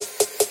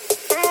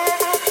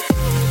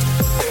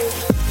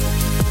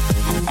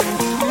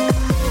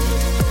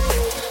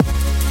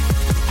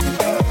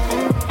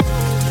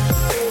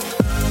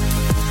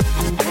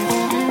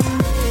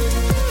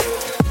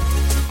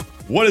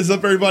What is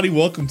up, everybody?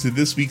 Welcome to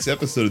this week's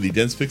episode of the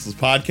Dense Pixels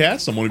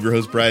podcast. I'm one of your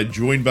hosts, Brad,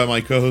 joined by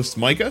my co-host,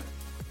 Micah.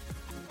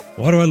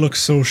 Why do I look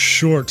so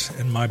short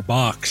in my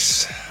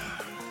box?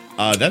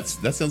 That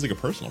sounds like a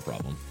personal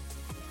problem.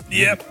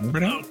 Yep.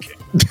 Okay.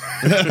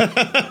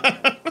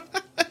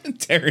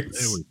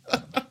 Terrence.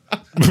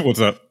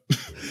 What's up?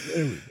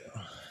 There we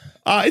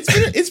go.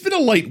 It's been a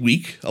light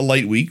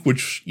week,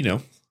 which, you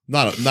know,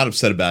 not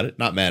upset about it,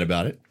 not mad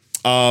about it.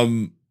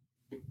 We're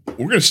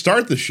going to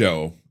start the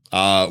show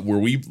where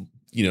we,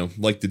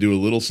 like to do a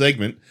little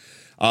segment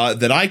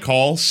that I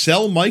call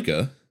Sell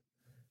Micah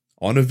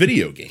on a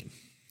Video Game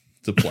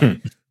to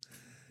Play.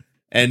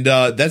 And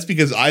that's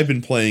because I've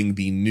been playing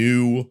the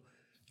new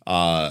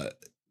cult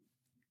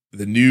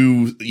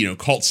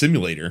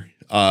simulator,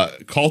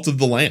 Cult of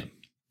the Lamb,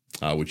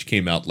 which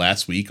came out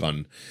last week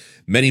on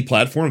many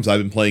platforms.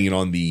 I've been playing it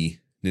on the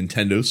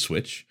Nintendo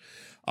Switch,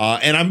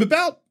 and I'm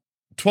about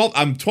 12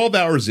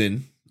 hours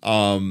in.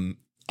 I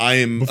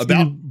am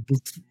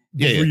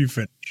before you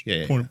finish.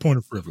 Yeah. Point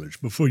of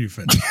privilege. Before you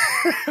finish,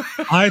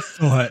 I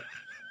thought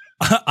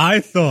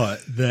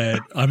that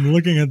I'm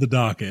looking at the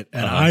docket,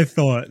 and I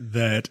thought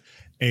that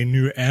a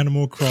new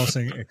Animal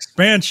Crossing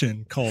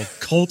expansion called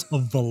Cult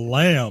of the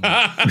Lamb.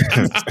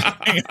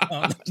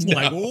 I was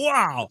like,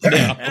 wow,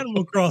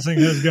 Animal Crossing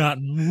has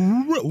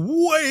gotten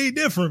way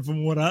different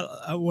from what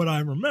I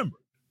remember.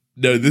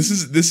 No, this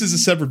is a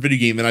separate video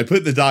game, and I put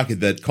in the docket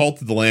that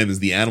Cult of the Lamb is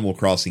the Animal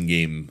Crossing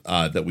game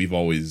that we've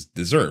always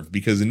deserved,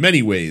 because in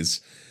many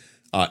ways,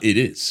 it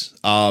is.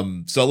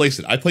 So like I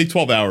said, I played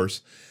 12 hours.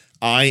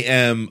 I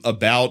am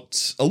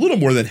about a little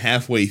more than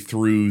halfway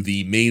through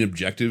the main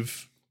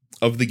objective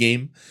of the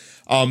game.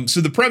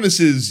 So the premise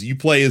is you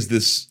play as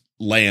this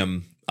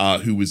lamb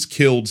who was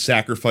killed,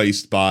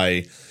 sacrificed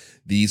by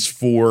these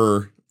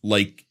four,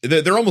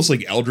 they're almost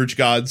like eldritch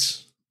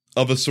gods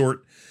of a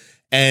sort.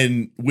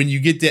 And when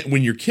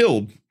you're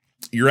killed,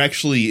 you're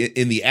actually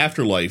in the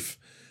afterlife,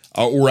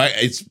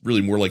 it's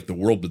really more like the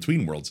world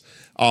between worlds,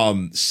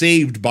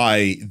 saved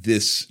by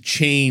this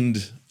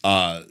chained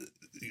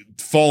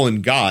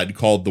fallen god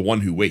called the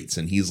One Who Waits.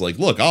 And he's like,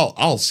 look,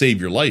 I'll save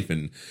your life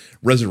and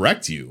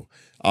resurrect you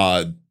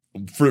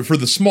for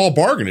the small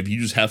bargain if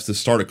you just have to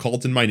start a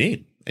cult in my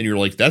name. And you're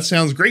like, that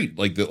sounds great.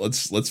 Like,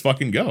 let's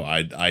fucking go.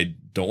 I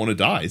don't want to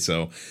die.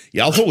 So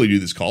yeah, I'll totally do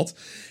this cult.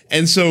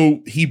 And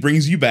so he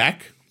brings you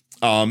back,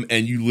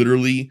 and you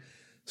literally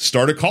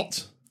start a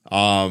cult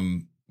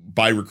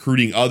by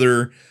recruiting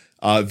other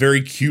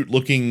very cute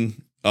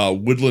looking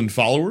woodland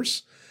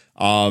followers.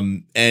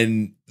 And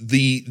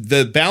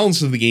the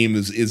balance of the game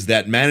is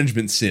that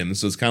management sim.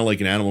 So it's kind of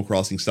like an Animal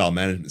Crossing style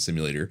management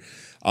simulator,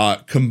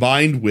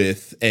 combined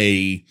with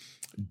a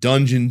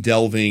dungeon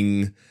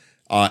delving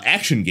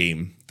action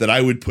game that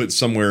I would put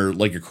somewhere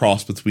like a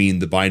cross between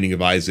The Binding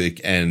of Isaac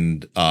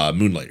and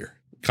Moonlighter,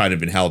 kind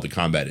of in how the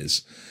combat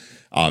is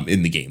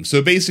in the game.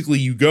 So basically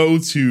you go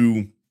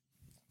to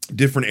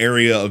different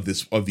area of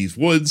these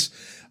woods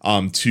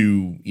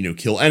to,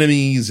 kill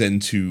enemies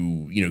and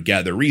to,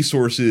 gather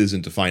resources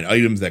and to find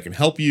items that can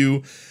help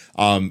you.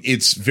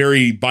 It's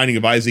very Binding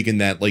of Isaac in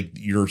that, like,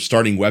 your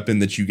starting weapon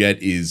that you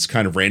get is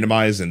kind of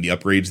randomized, and the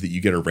upgrades that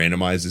you get are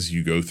randomized as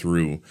you go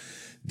through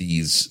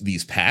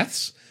these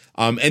paths.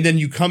 And then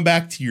you come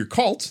back to your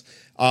cult,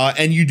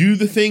 and you do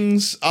the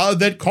things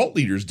that cult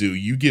leaders do.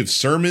 You give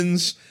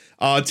sermons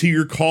to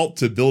your cult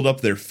to build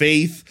up their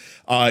faith.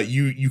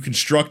 You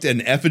construct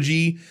an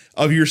effigy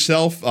of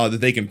yourself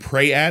that they can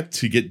pray at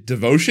to get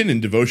devotion,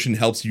 and devotion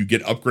helps you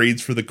get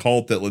upgrades for the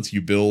cult that lets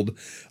you build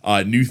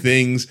new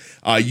things.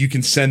 You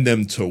can send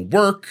them to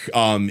work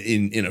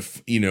in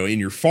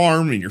your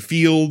farm, in your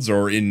fields,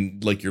 or in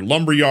like your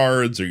lumber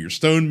yards or your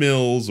stone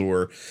mills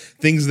or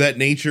things of that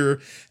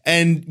nature.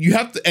 And you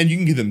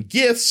can give them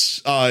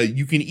gifts.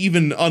 You can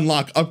even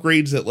unlock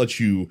upgrades that let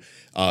you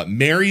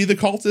marry the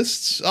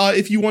cultists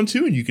if you want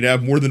to, and you can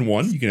have more than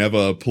one. You can have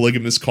a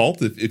polygamous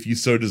cult if you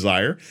so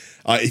desire,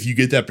 if you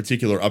get that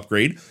particular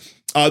upgrade.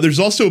 There's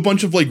also a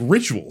bunch of like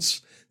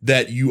rituals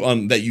that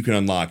you can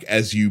unlock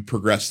as you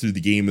progress through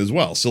the game as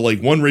well. So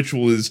like one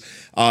ritual is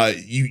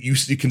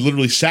you can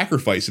literally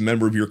sacrifice a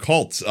member of your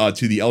cult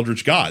to the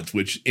eldritch gods,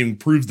 which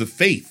improves the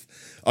faith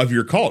of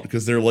your cult,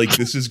 because they're like,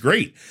 this is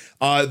great.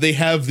 They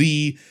have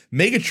the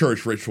mega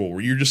church ritual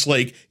where you're just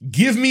like,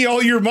 give me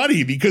all your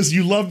money because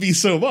you love me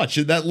so much,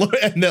 and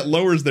that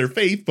lowers their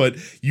faith, but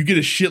you get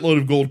a shitload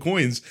of gold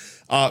coins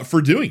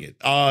for doing it.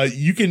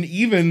 You can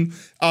even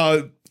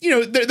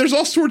there's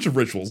all sorts of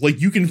rituals. Like,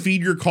 you can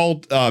feed your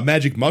cult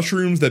magic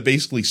mushrooms that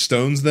basically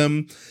stones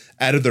them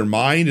out of their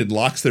mind and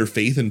locks their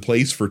faith in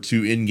place for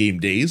 2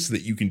 in-game days, so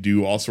that you can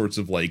do all sorts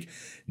of like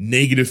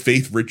negative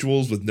faith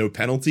rituals with no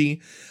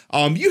penalty.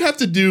 You have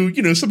to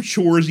do, some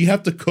chores. You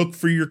have to cook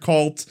for your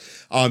cult.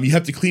 You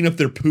have to clean up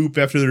their poop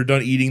after they're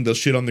done eating. They'll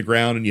shit on the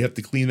ground, and you have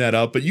to clean that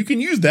up. But you can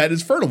use that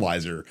as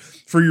fertilizer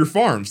for your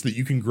farm, so that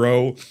you can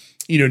grow,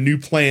 new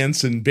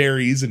plants and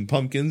berries and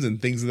pumpkins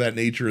and things of that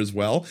nature as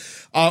well.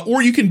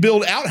 Or you can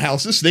build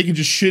outhouses so they can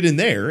just shit in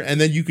there, and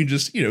then you can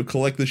just,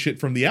 collect the shit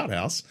from the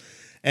outhouse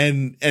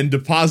and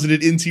deposit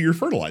it into your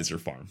fertilizer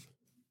farm.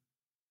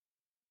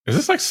 Is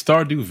this like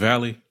Stardew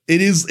Valley?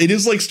 It is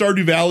like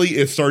Stardew Valley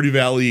if Stardew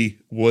Valley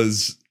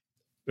was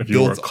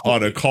built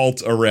on a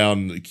cult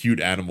around cute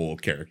animal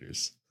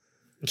characters.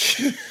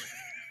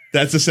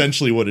 That's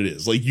essentially what it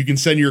is. Like, you can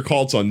send your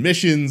cults on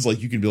missions,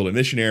 like you can build a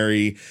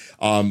missionary.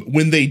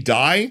 When they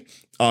die,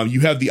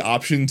 you have the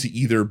option to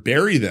either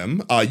bury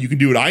them. You can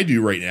do what I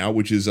do right now,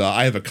 which is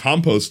I have a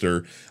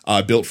composter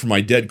built for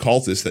my dead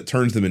cultists that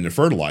turns them into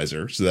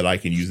fertilizer so that I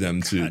can use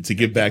them to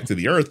give back to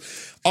the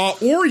earth.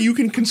 Or you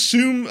can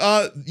consume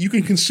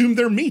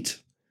their meat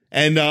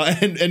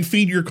and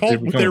feed your cult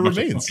with their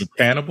remains.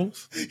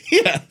 Cannibals?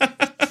 Yeah,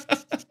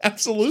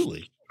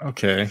 absolutely.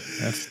 Okay.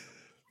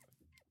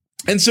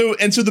 And so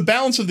the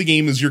balance of the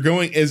game is you're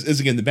going is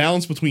again the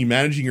balance between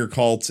managing your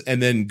cult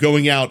and then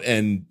going out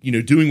and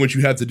doing what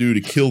you have to do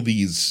to kill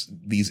these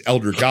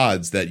elder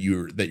gods that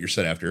you're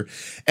set after.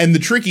 And the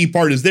tricky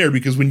part is there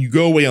because when you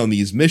go away on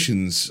these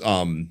missions,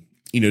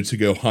 to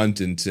go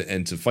hunt and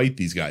to fight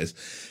these guys,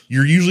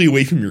 you're usually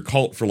away from your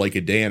cult for like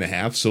a day and a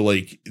half. So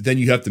like then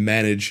you have to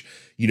manage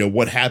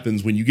what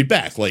happens when you get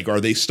back. Like, are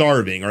they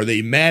starving? Are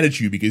they mad at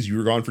you because you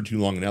were gone for too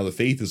long and now the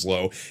faith is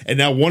low? And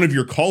now one of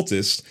your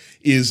cultists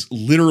is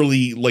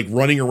literally like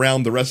running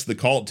around the rest of the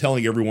cult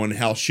telling everyone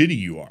how shitty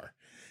you are.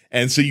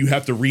 And so you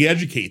have to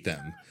re-educate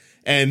them.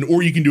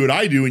 Or you can do what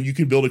I do and you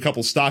can build a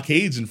couple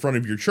stockades in front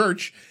of your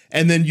church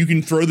and then you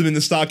can throw them in the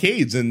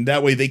stockades and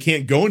that way they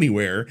can't go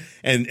anywhere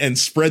and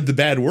spread the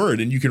bad word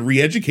and you can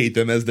re-educate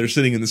them as they're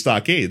sitting in the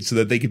stockades so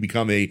that they can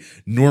become a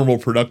normal,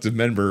 productive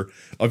member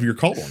of your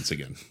cult once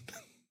again.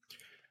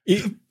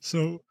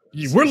 So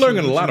we're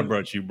learning a lot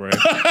about you, Brad.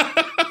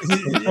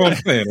 That's what I'm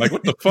saying. Like,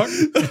 what the fuck?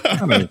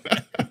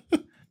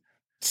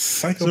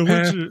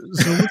 Psychopath.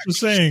 So what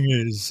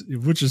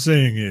you're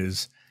saying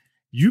is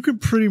you can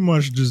pretty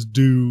much just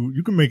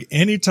you can make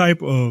any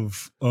type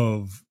of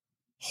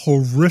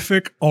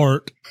horrific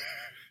art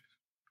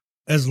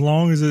as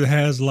long as it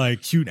has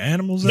like cute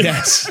animals in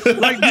yes. it.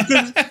 Like,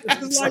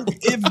 because like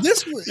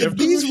if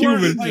these were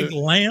like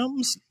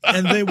lambs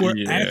and they were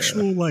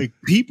actual like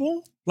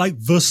people, like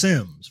The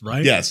Sims,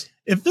 right? Yes.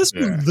 If this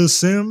was The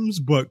Sims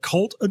but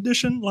cult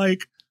edition,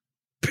 like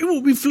people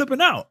would be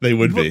flipping out. They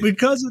would be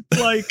because it's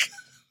like,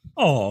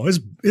 oh, it's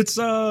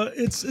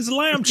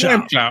lamb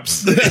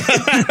chops.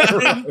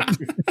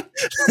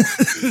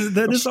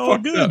 That it's all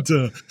good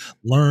to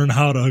learn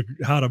how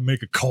to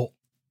make a cult.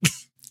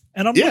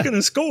 And I'm looking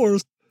at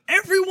scores.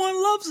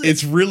 Everyone loves it.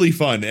 It's really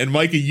fun. And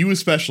Micah, you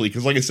especially,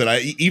 because like I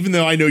said, even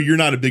though I know you're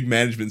not a big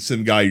management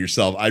sim guy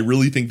yourself, I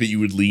really think that you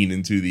would lean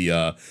into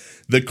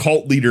the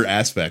cult leader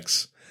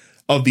aspects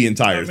of the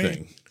entire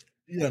thing.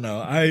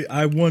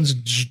 I once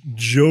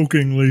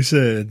jokingly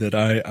said that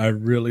I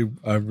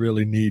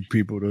really need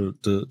people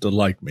to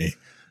like me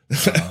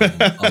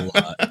a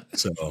lot.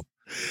 So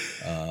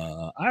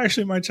I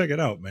actually might check it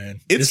out, man.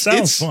 It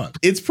sounds fun.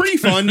 It's pretty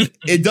fun.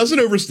 It doesn't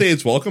overstay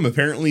its welcome.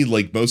 Apparently,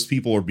 like most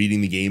people are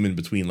beating the game in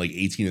between like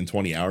 18 and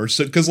 20 hours.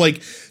 So because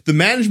like the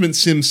management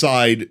sim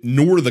side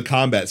nor the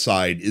combat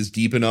side is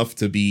deep enough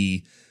to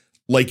be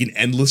like an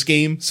endless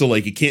game. So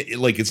like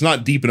it's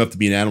not deep enough to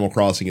be an Animal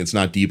Crossing. It's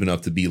not deep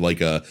enough to be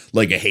like a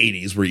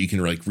Hades where you can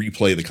like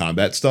replay the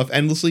combat stuff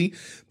endlessly,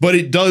 but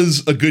it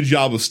does a good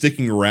job of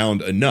sticking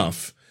around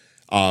enough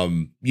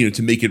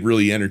to make it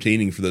really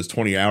entertaining for those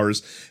 20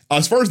 hours.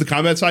 As far as the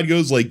combat side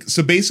goes, like,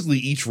 so basically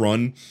each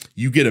run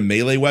you get a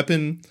melee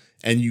weapon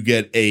and you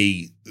get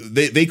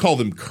they call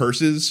them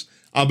curses,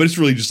 but it's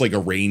really just like a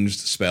ranged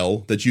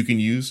spell that you can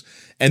use.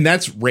 And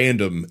that's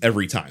random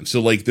every time. So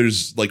like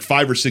there's like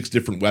 5 or 6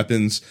 different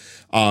weapons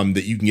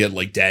that you can get,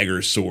 like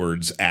daggers,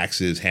 swords,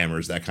 axes,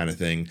 hammers, that kind of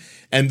thing.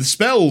 And the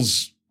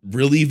spells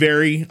really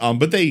vary,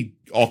 but they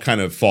all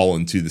kind of fall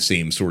into the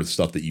same sort of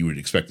stuff that you would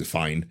expect to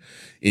find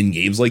in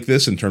games like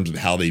this in terms of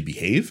how they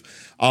behave.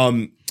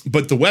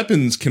 But the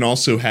weapons can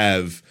also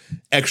have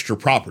extra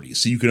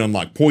properties. So you can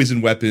unlock poison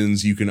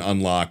weapons. You can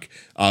unlock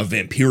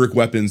vampiric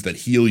weapons that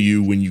heal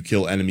you when you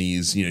kill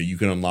enemies. You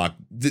can unlock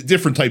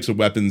different types of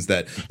weapons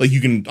that, like, you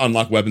can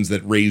unlock weapons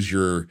that raise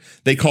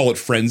they call it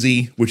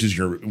frenzy, which is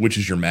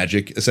your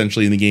magic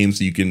essentially in the game.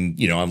 So you can,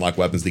 unlock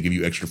weapons that give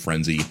you extra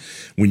frenzy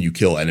when you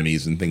kill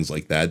enemies and things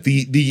like that.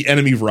 The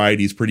enemy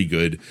variety is pretty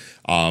good.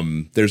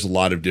 There's a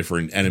lot of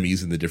different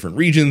enemies in the different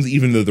regions,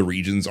 even though the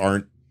regions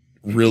aren't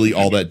really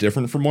all that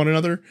different from one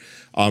another,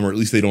 or at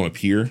least they don't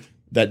appear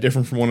that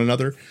different from one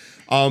another.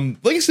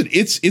 Like I said,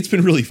 it's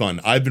been really fun.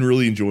 I've been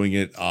really enjoying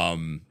it.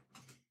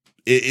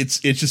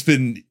 It's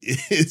been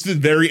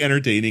very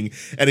entertaining.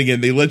 And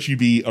again, they let you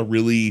be a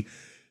really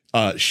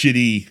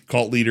shitty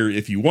cult leader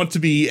if you want to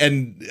be,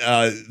 and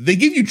they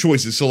give you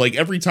choices. So like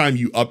every time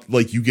you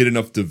get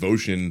enough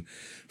devotion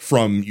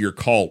from your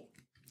cult,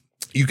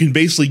 you can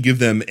basically give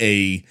them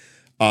a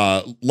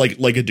like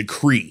a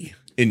decree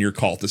in your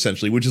cult,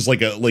 essentially, which is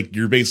like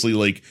you're basically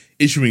like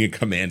issuing a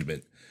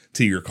commandment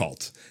to your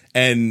cult.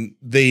 And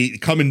they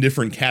come in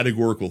different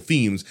categorical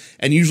themes,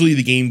 and usually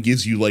the game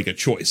gives you like a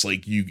choice.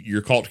 Like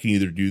your cult can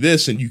either do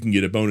this and you can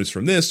get a bonus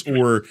from this,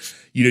 or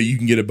you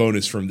can get a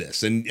bonus from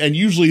this. And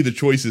usually the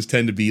choices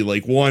tend to be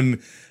like,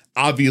 one,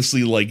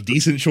 obviously like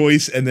decent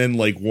choice and then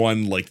like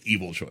one like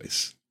evil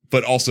choice,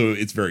 but also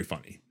it's very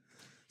funny.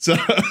 So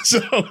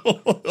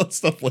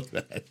stuff like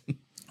that.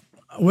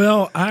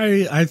 Well,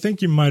 I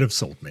think you might have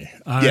sold me.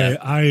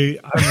 I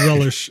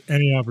relish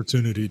any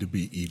opportunity to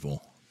be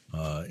evil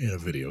in a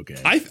video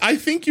game. I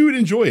think you would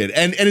enjoy it,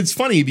 and it's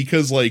funny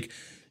because like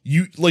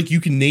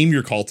you can name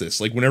your cultists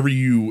like whenever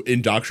you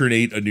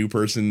indoctrinate a new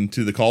person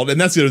to the cult, and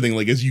that's the other thing.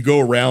 Like as you go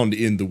around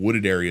in the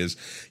wooded areas,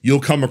 you'll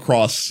come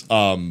across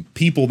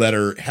people that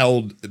are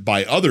held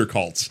by other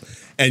cults,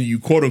 and you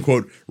quote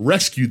unquote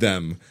rescue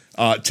them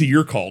to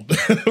your cult,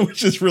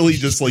 which is really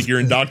just like you're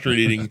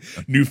indoctrinating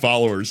new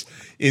followers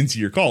into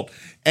your cult,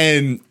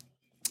 and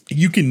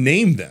you can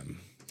name them,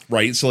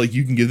 right? So like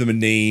you can give them a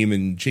name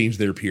and change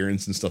their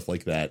appearance and stuff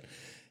like that.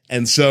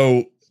 And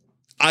so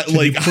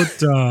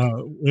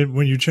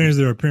when you change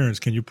their appearance,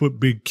 can you put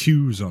big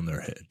Qs on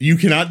their head? You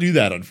cannot do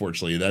that,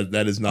 unfortunately.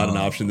 That is not an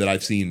option that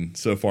I've seen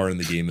so far in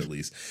the game, at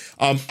least.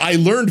 I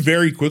learned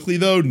very quickly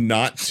though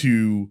not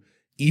to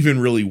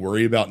even really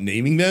worry about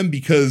naming them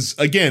because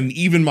again,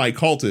 even my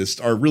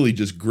cultists are really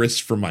just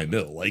grist from my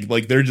mill.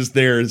 Like they're just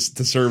there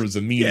to serve as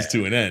a means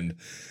to an end,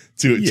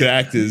 to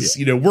act as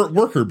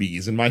worker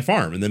bees in my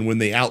farm. And then when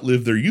they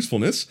outlive their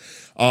usefulness,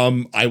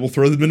 I will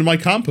throw them into my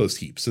compost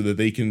heap so that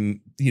they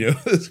can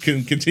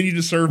can continue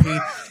to serve me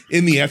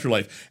in the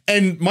afterlife.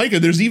 And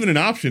Micah, there's even an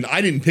option. I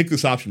didn't pick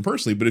this option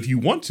personally, but if you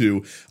want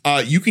to,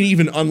 you can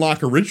even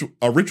unlock a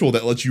ritual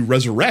that lets you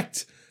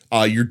resurrect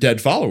your dead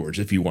followers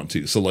if you want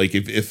to. So like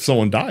if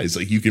someone dies,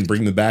 like you can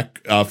bring them back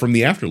from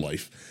the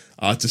afterlife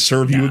to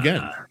serve you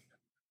again.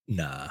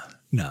 Nah.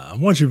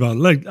 Once you've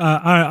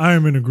I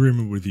am in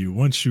agreement with you.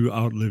 Once you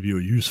outlive your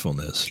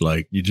usefulness,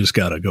 like you just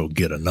got to go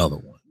get another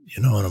one.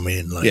 You know what I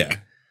mean?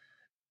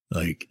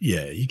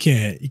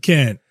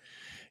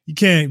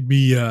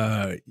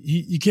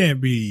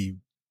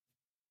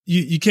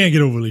 You can't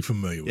get overly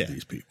familiar with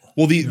these people.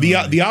 Well,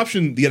 the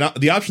option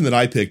that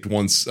I picked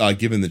once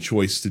given the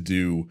choice to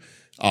do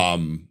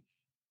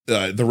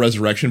the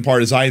resurrection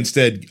part is I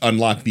instead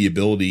unlocked the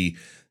ability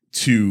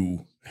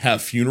to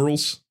have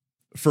funerals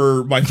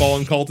for my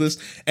fallen cultists,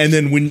 and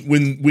then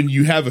when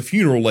you have a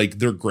funeral, like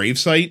their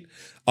gravesite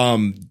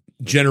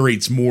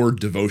generates more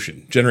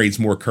devotion, generates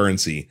more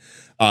currency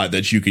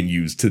that you can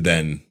use to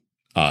then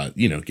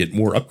get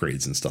more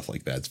upgrades and stuff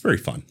like that. It's very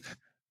fun.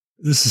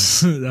 This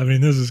is look,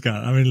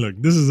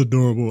 this is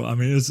adorable. I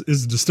mean,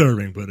 it's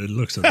disturbing, but it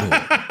looks adorable.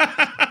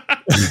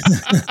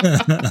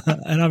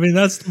 And I mean,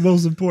 that's the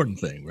most important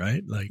thing,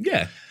 right? Like,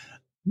 yeah,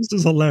 this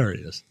is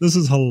hilarious.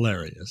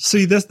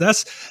 See,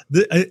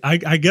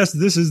 I guess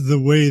this is the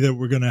way that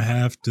we're going to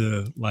have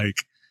to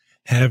like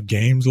have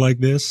games like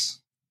this.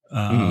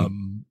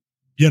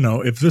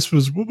 If this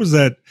was, what was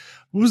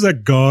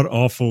that god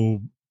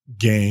awful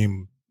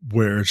game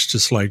where it's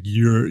just like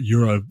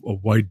you're a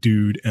white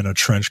dude in a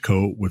trench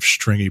coat with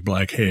stringy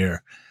black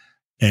hair,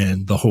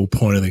 and the whole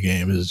point of the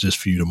game is just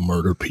for you to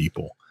murder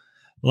people.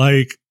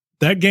 Like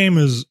that game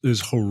is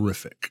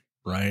horrific,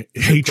 right?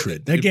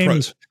 Hatred. That game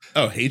is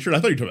Hatred. I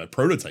thought you were talking about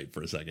Prototype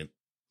for a second.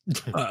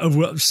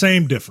 Well,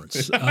 same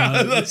difference.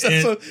 That's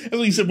what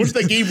you said. What's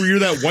that game where you're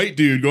that white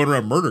dude going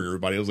around murdering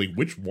everybody? I was like,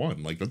 which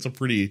one? Like that's a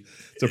pretty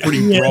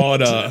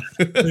broad broad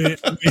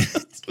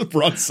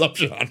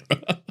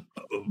subgenre.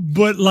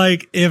 But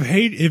like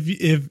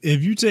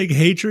if you take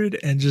Hatred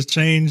and just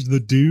change the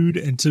dude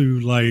into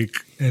like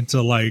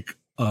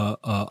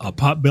a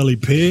pot-belly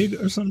pig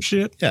or some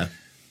shit,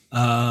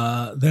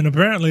 then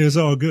apparently it's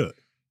all good.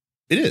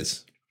 It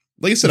is.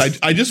 Like I said,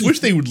 I just wish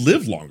they would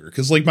live longer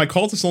because like my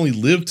cultists only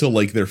live till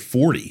like they're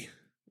 40,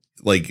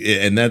 like,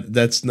 and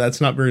that's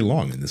not very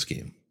long in this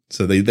game.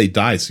 So they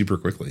die super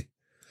quickly.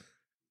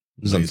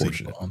 It's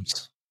unfortunate.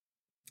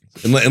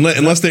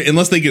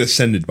 Unless they get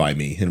ascended by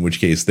me, in which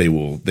case they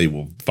will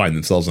find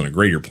themselves on a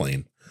greater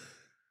plane.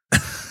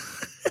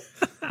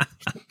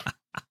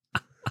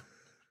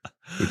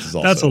 Which is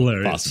also that's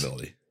hilarious. A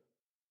possibility.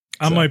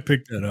 I might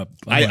pick that up.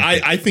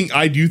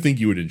 I do think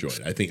you would enjoy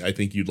it. I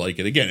think you'd like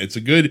it. Again, it's a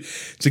good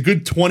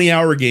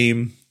 20-hour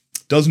game.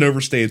 Doesn't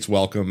overstay its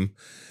welcome.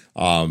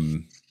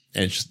 And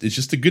it's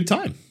just a good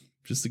time.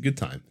 Just a good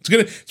time.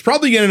 It's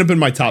probably gonna end up in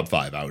my top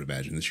 5, I would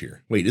imagine, this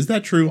year. Wait, is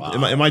that true? Wow.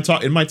 Am I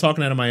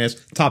talking out of my ass?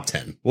 Top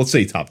 10. Let's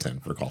say top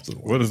 10 for Call of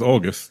Duty. What is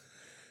August?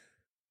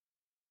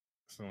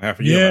 So half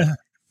a year.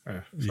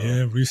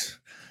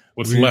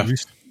 What's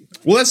left?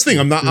 Well, that's the thing.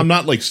 I'm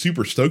not like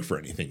super stoked for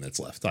anything that's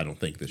left. I don't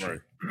think this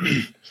year.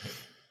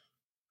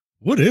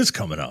 What is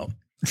coming out?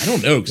 I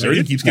don't know because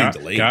everything keeps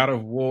getting delayed. God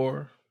of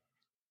War,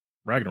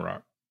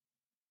 Ragnarok.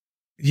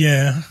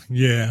 Yeah.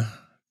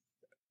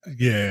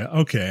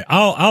 Okay,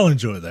 I'll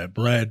enjoy that.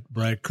 Brad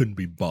couldn't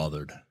be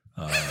bothered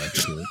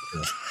to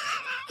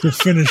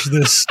finish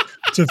this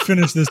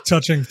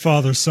touching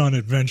father-son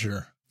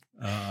adventure.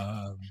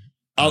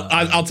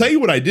 I'll tell you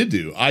what I did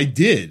do. I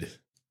did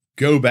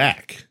go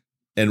back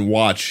and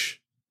watch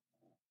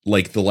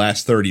like the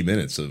last 30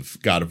 minutes of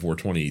God of War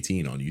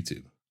 2018 on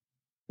YouTube.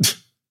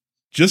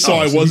 Just so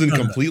I wasn't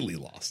completely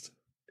lost.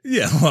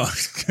 Yeah, well,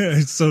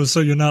 so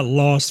you're not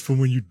lost for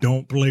when you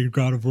don't play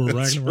God of War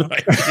Ragnarok.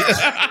 Right.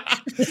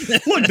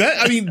 Look,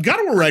 God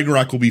of War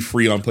Ragnarok will be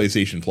free on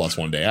PlayStation Plus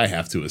one day. I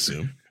have to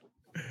assume.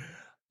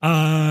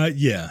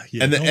 Yeah.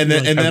 And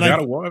then God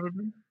of War ever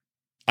been?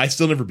 I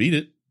still never beat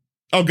it.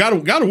 Oh, God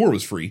of War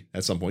was free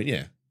at some point.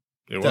 Yeah,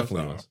 It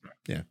definitely was.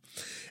 Yeah,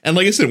 and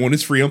like I said, when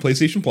it's free on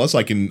PlayStation Plus,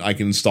 I can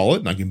install it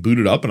and I can boot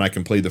it up and I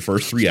can play the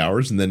first 3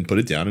 hours and then put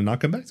it down and not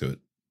come back to it.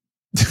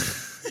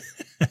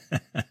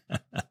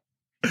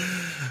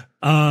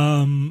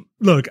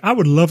 Look, I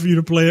would love for you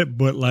to play it,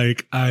 but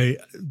like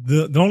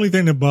the only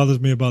thing that bothers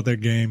me about that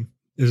game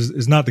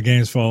is not the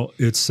game's fault.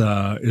 It's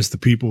the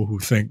people who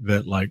think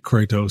that like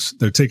Kratos,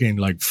 they're taking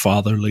like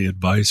fatherly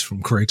advice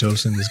from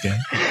Kratos in this game.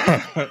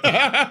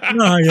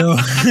 No, yo,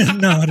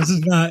 no,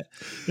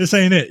 this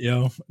ain't it,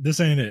 yo. This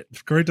ain't it.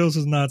 Kratos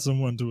is not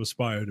someone to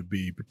aspire to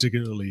be,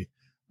 particularly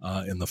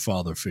in the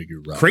father figure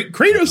route.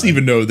 Kratos doesn't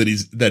even know that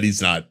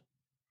he's not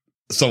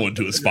someone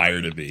to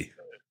aspire to be.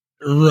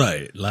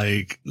 Right,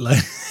 like I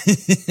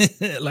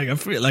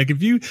feel like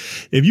if you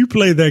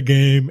play that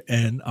game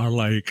and are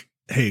like,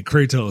 hey,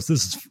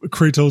 Kratos,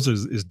 Kratos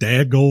is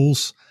dad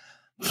goals.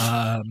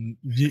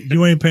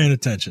 You ain't paying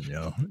attention,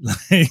 yo.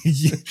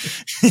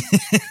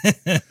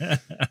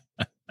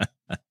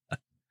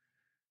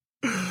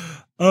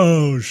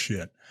 Oh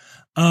shit.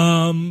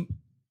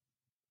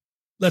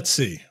 Let's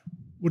see.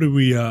 What are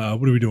we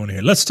doing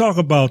here? Let's talk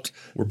about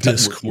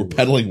Discord. We're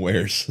peddling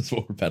wares. That's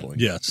what we're peddling.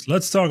 Yes,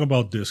 let's talk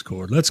about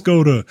Discord. Let's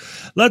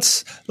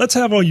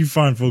have all you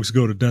fine folks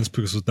go to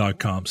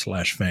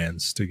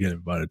densepixels.com/fans to get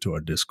invited to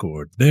our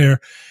Discord. There,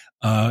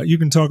 you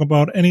can talk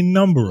about any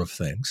number of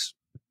things.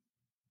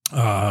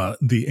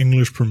 The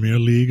English Premier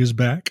League is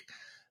back.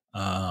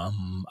 I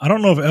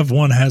don't know if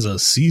F1 has a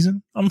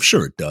season. I'm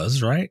sure it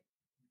does, right?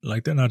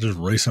 Like they're not just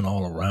racing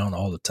all around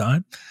all the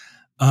time.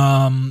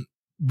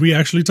 We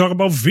actually talk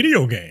about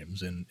video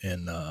games in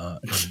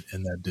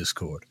that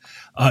Discord.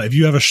 If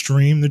you have a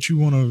stream that you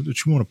want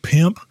to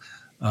pimp,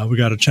 we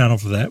got a channel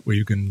for that where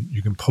you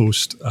can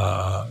post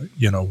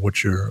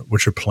what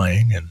you're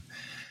playing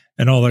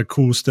and all that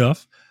cool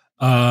stuff.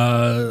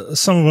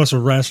 Some of us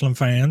are wrestling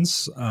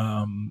fans.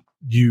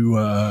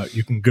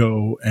 You can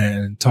go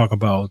and talk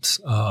about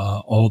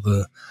all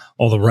the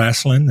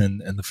wrestling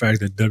and the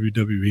fact that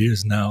WWE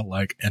is now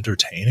like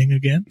entertaining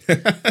again.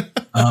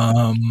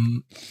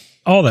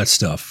 All that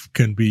stuff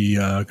can be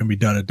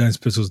done at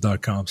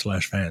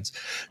densepixels.com/fans.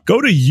 Go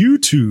to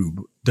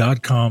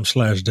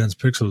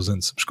youtube.com/densepixels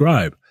and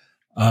subscribe.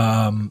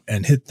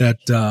 And hit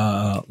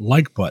that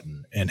like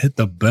button and hit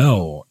the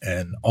bell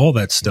and all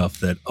that stuff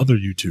that other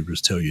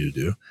YouTubers tell you to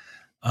do.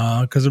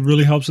 Because it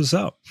really helps us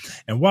out.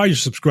 And while you're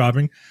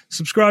subscribing,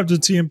 subscribe to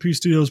TMP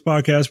Studios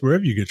podcast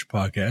wherever you get your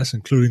podcasts,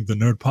 including the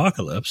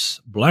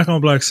Nerdpocalypse, Black on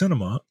Black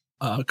Cinema,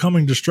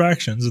 Coming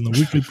Distractions, and the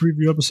weekly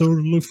preview episode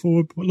of Look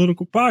Forward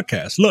Political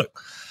Podcast.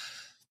 Look,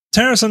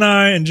 Terrence and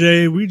I and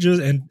Jay,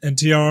 and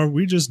TR,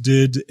 we just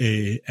did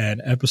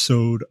an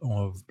episode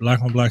of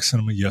Black on Black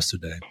Cinema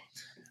yesterday.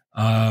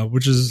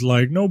 Which is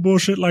like no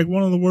bullshit, like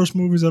one of the worst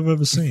movies I've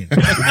ever seen.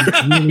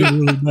 Really,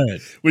 really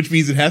bad. Which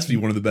means it has to be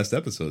one of the best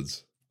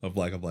episodes of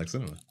Black on Black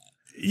Cinema.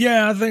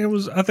 Yeah, I think it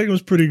was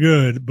pretty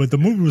good, but the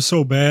movie was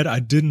so bad I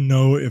didn't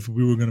know if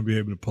we were going to be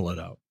able to pull it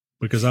out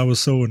because I was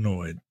so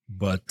annoyed.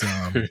 But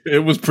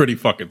it was pretty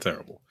fucking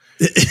terrible.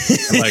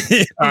 Like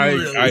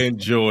I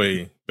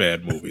enjoy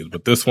bad movies,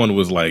 but this one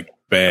was like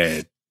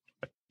bad,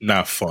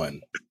 not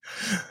fun.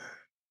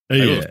 Like,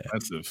 yeah, it was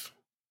offensive.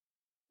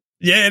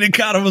 Yeah, and it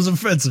kind of was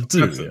offensive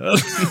too.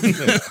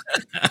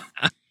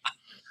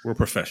 We're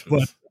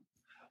professionals,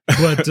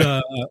 but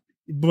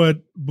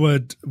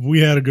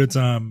we had a good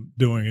time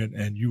doing it,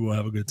 and you will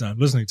have a good time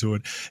listening to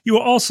it. You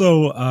will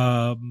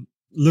also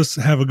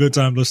have a good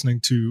time listening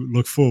to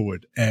Look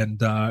Forward.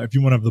 And if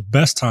you want to have the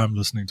best time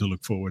listening to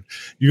Look Forward,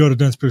 you go to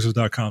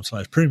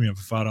densepixels.com/premium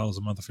for $5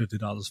 a month or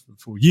 $50 for the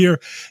full year.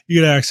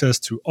 You get access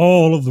to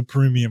all of the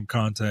premium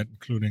content,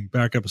 including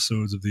back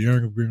episodes of The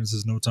Airing of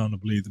Grievances, No Time to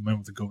Bleed, The Man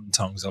with the Golden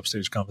Tongues,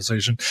 Upstage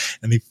Conversation,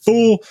 and the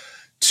full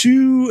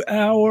 2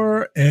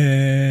 hour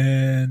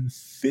and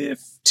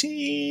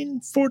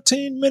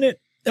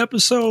 14-minute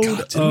episode.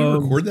 God, did we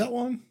record that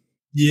long?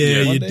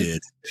 Yeah, you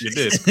did. You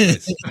did.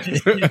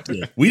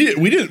 We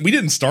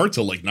didn't start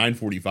till like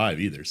 9:45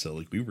 either. So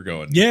like we were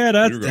going. Yeah,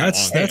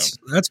 that's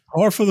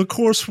par for the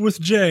course with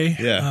Jay.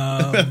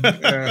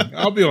 Yeah,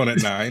 I'll be on at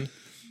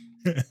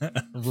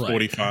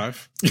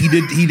 9:45. He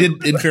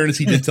did. In fairness,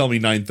 he did tell me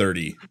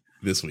 9:30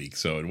 this week.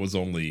 So it was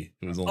only.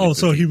 Oh,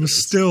 so he was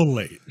still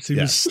late. He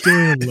was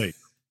still late.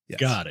 Yes.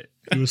 Got it.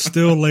 He was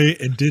still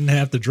late and didn't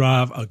have to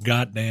drive a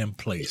goddamn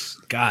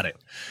place. Got it.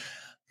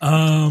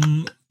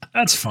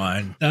 That's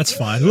fine. That's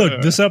fine.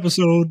 Look, this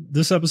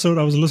episode,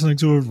 I was listening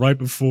to it right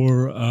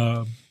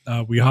before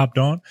we hopped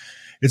on.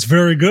 It's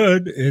very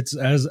good. It's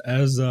as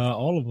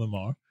all of them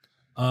are.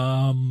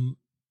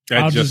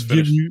 I'll just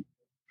read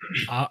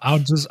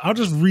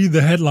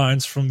the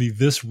headlines from the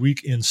This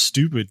Week in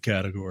Stupid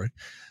category.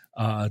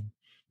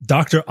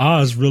 Dr.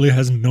 Oz really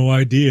has no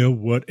idea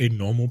what a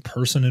normal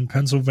person in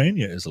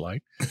Pennsylvania is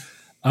like.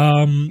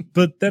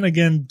 But then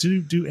again,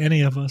 do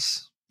any of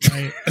us?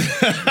 Right?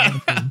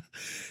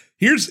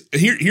 Here's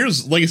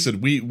like I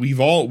said, we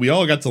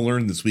all got to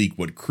learn this week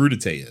what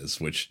crudité is,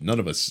 which none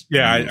of us.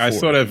 Yeah, I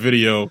saw that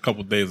video a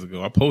couple days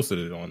ago. I posted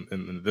it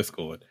in the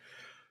Discord,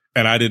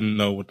 and I didn't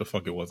know what the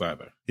fuck it was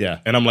either. Yeah,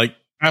 and I'm like,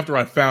 after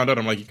I found out,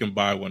 I'm like, you can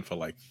buy one for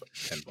like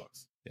 $10.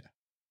 Yeah,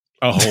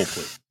 a whole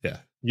plate. Yeah,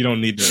 you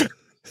don't need to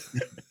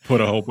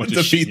put a whole bunch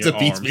of shit in your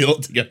pizza meal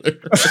together.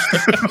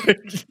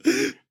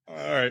 All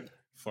right,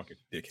 fucking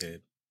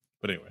dickhead.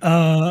 But anyway,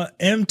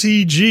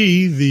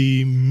 MTG,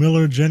 the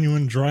Miller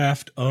Genuine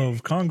Draft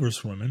of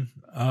Congresswomen,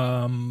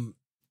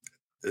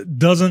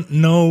 doesn't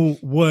know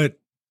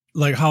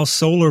how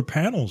solar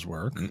panels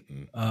work,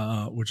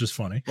 which is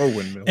funny, or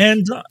windmills,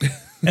 and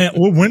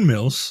or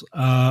windmills.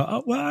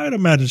 Well, I'd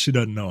imagine she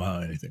doesn't know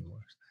how anything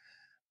works.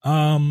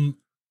 And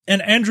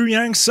Andrew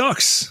Yang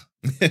sucks.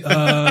 So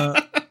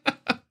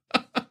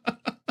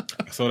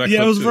that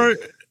yeah, it was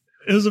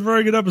a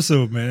very good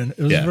episode, man.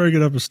 It was a very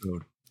good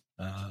episode.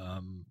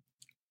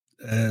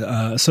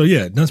 So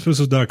yeah,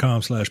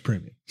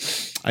 DensePixels.com/premium.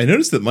 I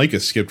noticed that Micah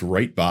skipped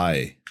right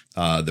by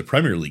the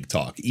Premier League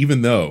talk,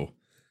 even though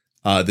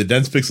the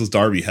Dense Pixels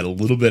Derby had a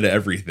little bit of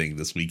everything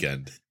this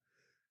weekend.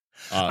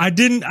 I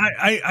didn't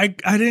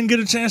get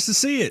a chance to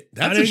see it.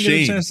 That's a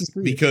shame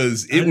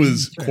because it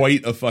was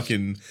quite a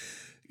fucking,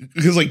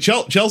 because like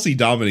Chelsea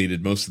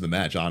dominated most of the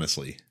match,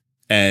 honestly,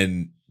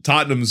 and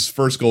Tottenham's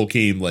first goal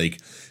came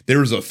there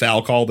was a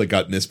foul call that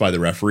got missed by the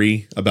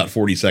referee about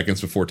 40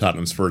 seconds before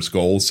Tottenham's first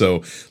goal.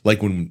 So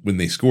like when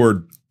they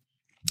scored,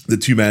 the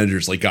two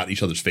managers got in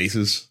each other's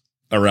faces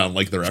around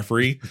the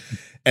referee.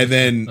 And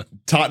then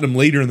Tottenham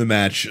later in the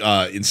match,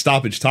 in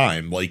stoppage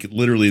time,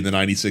 literally in the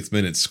 96th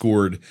minute,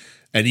 scored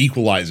an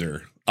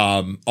equalizer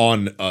on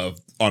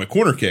a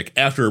corner kick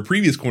after a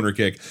previous corner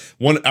kick.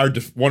 One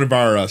of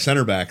our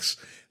center backs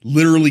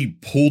literally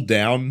pulled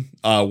down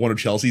one of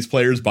Chelsea's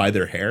players by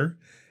their hair.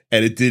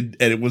 And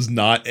it was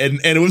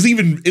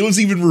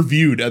even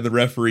reviewed, and the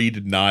referee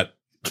did not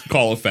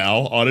call a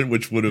foul on it,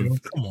 which would have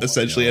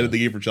essentially ended the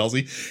game for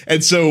Chelsea.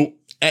 And so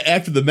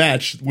after the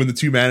match, when the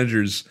two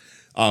managers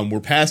were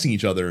passing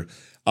each other,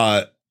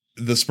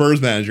 the Spurs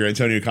manager,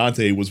 Antonio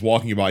Conte, was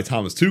walking by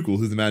Thomas Tuchel,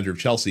 who's the manager of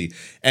Chelsea,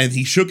 and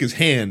he shook his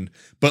hand,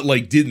 but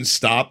didn't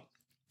stop.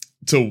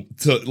 He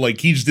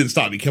just didn't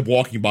stop. He kept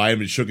walking by him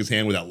and shook his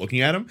hand without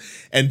looking at him.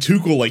 And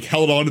Tuchel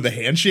held on to the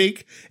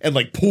handshake and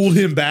pulled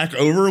him back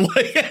over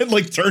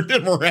and turned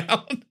him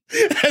around.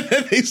 And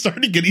then they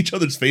started to get each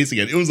other's face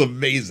again. It was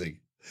amazing.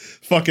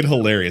 Fucking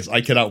hilarious. I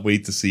cannot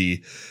wait to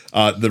see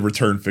the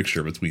return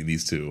fixture between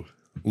these two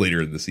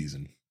later in the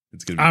season.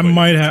 It's gonna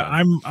be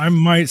I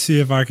might see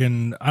if I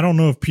can. I don't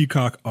know if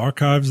Peacock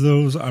archives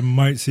those. I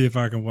might see if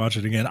I can watch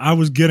it again. I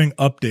was getting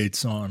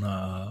updates on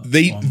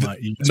they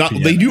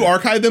do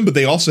archive them, but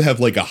they also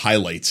have a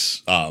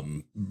highlights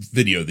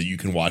video that you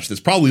can watch that's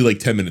probably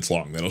 10 minutes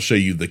long. That'll show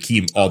you the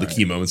key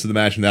moments of the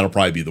match, and that'll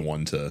probably be the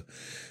one to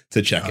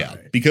check out.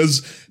 Right.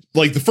 Because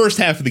the first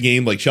half of the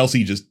game,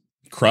 Chelsea just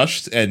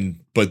crushed,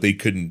 but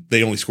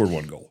they only scored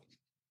one goal.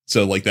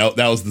 So that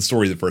was the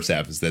story of the first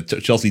half, is that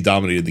Chelsea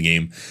dominated the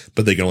game,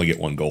 but they could only get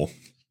one goal.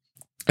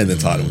 And then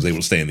Tottenham was able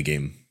to stay in the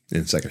game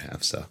in the second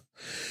half. So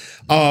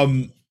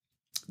to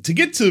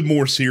get to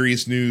more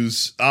serious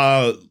news,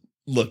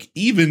 look,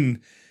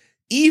 even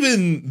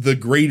the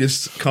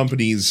greatest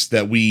companies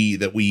that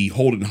we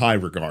hold in high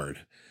regard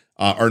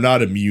are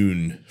not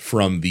immune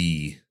from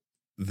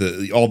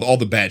all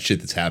the bad shit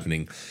that's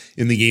happening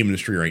in the game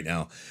industry right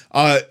now.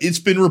 It's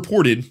been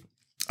reported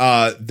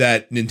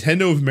that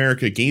Nintendo of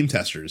America game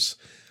testers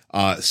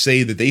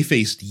say that they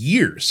faced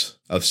years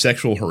of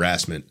sexual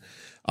harassment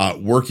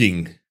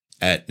working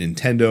at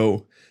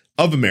Nintendo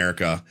of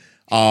America.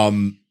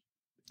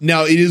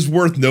 Now, it is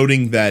worth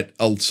noting that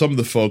some of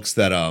the folks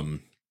that, or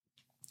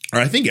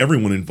I think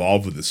everyone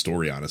involved with this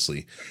story,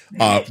 honestly,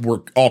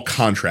 were all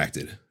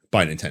contracted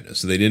by Nintendo.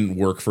 So they didn't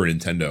work for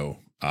Nintendo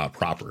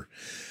proper.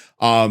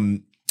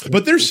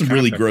 But there's some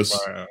really gross...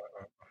 By a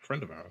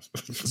friend of ours.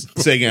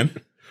 Say again?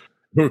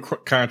 We were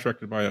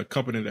contracted by a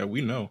company that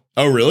we know.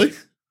 Oh, really?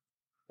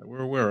 That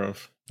we're aware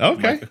of.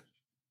 Okay. Micah.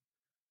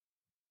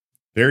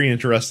 Very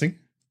interesting.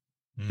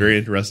 Very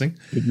interesting.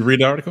 Did you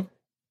read the article?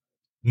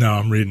 No,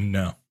 I'm reading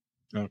now.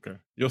 Okay.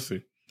 You'll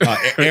see.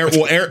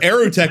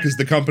 Aerotech is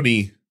the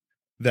company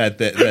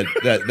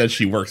that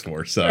she works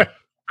for, so...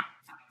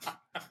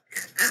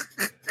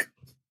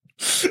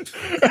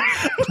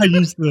 I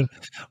used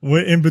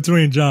in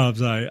between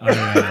jobs. I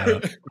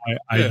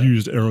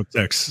used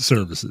Aerotech's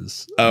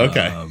services. Oh,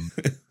 okay.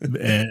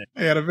 And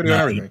I had a video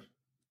and everything.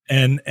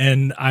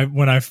 And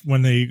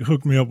when they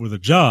hooked me up with a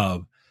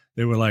job,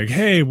 they were like,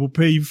 "Hey, we'll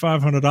pay you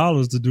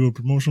 $500 to do a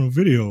promotional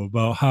video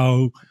about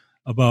how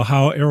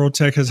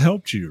Aerotech has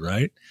helped you."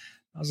 Right?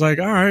 I was like,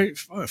 "All right,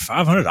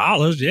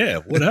 $500, yeah,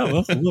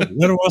 whatever.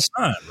 Where do I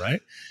sign?"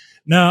 Right?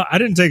 Now, I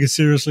didn't take it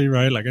seriously,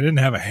 right? I didn't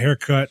have a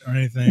haircut or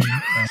anything.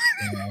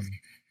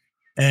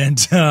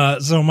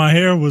 So my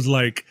hair was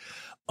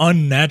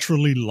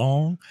unnaturally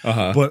long.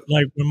 Uh-huh. But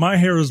like when my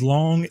hair is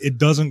long, it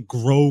doesn't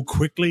grow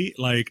quickly.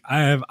 Like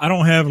I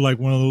don't have like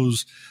one of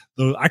those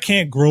I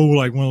can't grow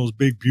like one of those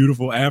big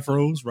beautiful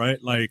afros, right?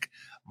 Like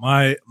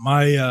my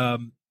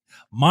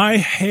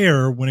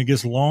hair when it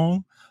gets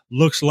long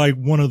looks like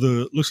one of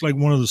the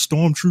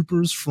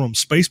stormtroopers from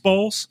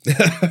Spaceballs,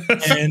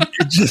 and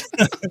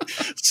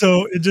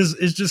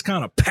it's just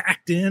kind of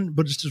packed in,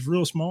 but it's just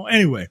real small.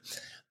 Anyway,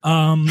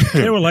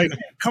 they were like,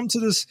 come to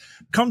this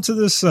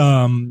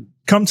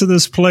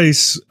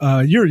place.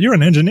 You're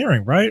in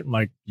engineering, right? I'm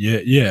like,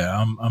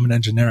 yeah, I'm in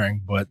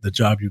engineering, but the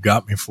job you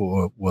got me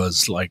for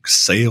was like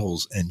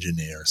sales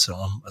engineer, so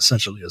I'm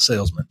essentially a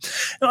salesman.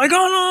 They're like,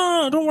 oh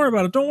no, don't worry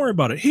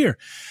about it. Here.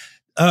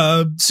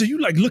 So you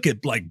like look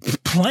at like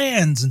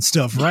plans and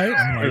stuff, right?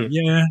 I'm like,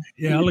 yeah,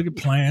 I look at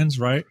plans,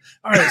 right?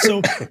 All right,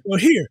 so well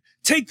here,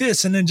 take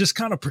this and then just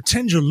kind of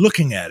pretend you're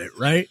looking at it,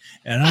 right?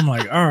 And I'm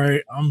like, all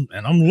right,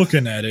 I'm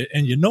looking at it,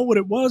 and you know what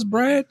it was,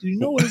 Brad? Do you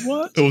know what it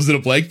was? Was it a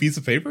blank piece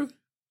of paper?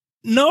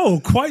 No,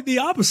 quite the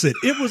opposite.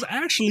 It was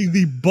actually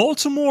the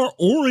Baltimore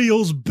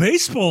Orioles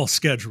baseball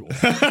schedule,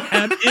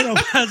 and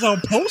as a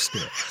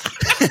poster.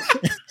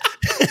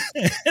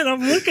 And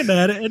I'm looking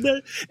at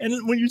it,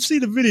 and when you see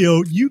the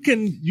video, you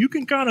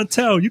can kind of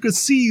tell. You can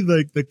see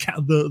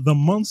the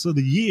months of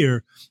the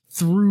year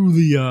through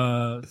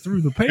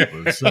the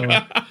paper. So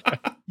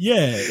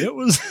yeah, it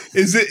was.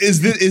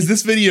 Is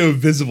this video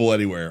visible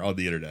anywhere on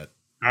the internet?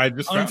 I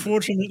just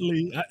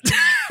unfortunately.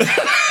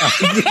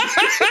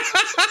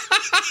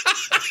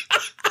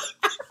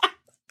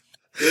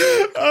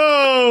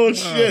 Oh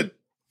shit.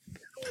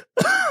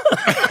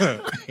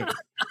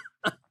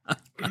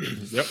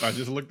 Yep, I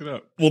just looked it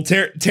up. Well,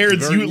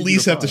 Terrence, you at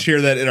least have to share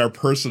that in our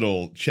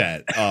personal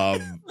chat.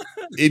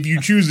 If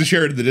you choose to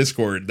share it in the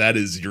Discord, that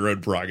is your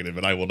own prerogative,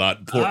 and I will not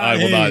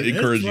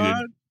encourage you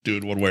to do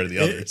it one way or the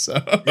other.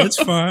 So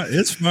it's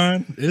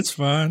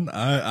fine.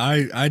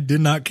 I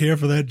did not care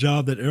for that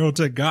job that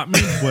Aerotech got me,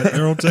 but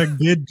Aerotech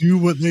did do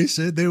what they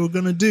said they were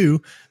going to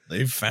do.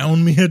 They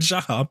found me a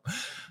job.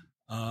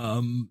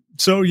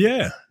 So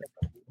yeah.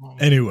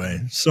 Anyway,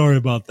 sorry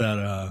about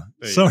that.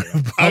 Sorry.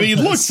 I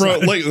mean, look,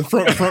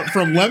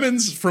 from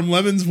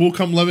lemons will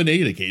come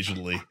lemonade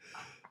occasionally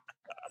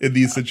in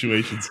these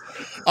situations.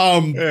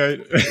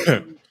 To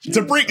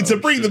bring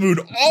the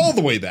mood all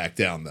the way back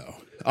down, though.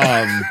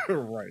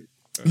 Right.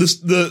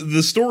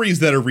 The stories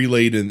that are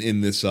relayed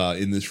in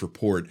this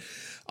report.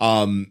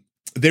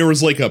 There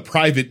was like a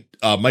private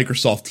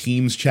Microsoft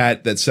Teams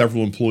chat that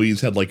several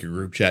employees had like a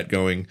group chat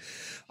going.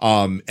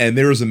 And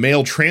there was a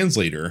male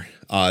translator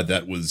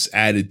that was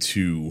added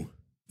to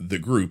the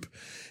group,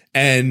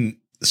 and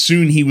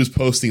soon he was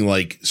posting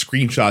like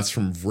screenshots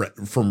from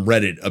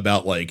Reddit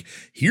about like,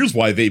 here's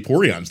why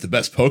Vaporeon's the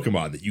best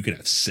Pokemon that you can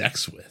have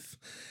sex with,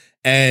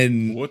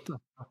 and what the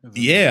fuck is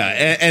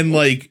yeah, and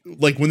like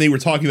when they were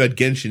talking about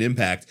Genshin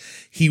Impact,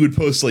 he would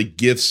post like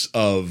GIFs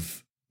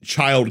of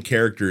child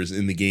characters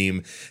in the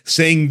game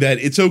saying that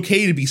it's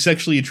okay to be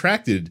sexually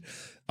attracted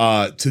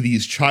to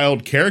these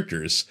child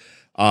characters.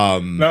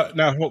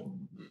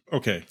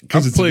 Okay.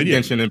 I played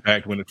Genshin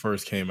Impact when it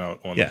first came out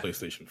on the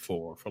PlayStation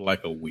 4 for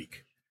like a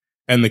week.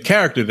 And the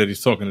character that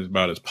he's talking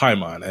about is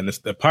Paimon. And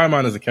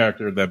Paimon is a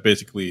character that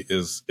basically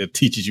it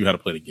teaches you how to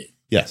play the game.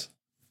 Yes.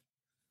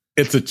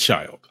 It's a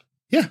child.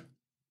 Yeah.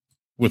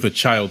 With a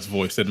child's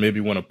voice that made me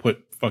want to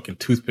put fucking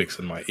toothpicks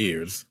in my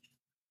ears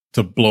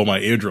to blow my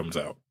eardrums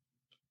out.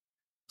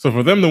 So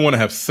for them to want to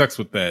have sex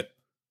with that,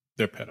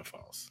 they're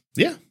pedophiles.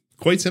 Yeah,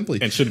 quite simply.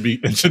 And should be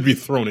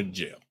thrown in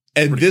jail.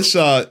 And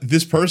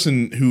this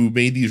person who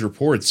made these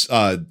reports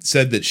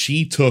said that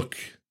she took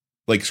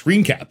like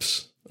screen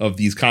caps of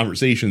these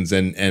conversations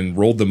and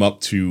rolled them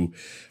up to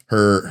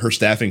her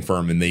staffing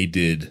firm, and they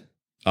did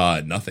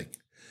nothing.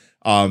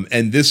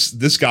 And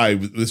this guy,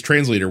 this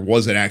translator,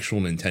 was an actual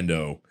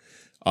Nintendo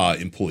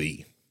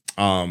employee.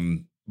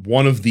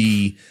 One of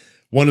the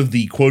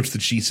quotes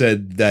that she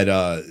said that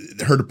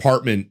her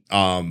department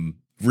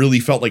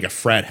really felt like a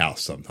frat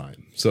house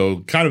sometimes.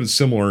 So kind of a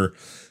similar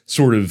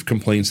sort of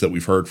complaints that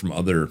we've heard from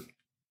other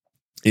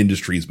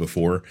industries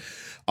before.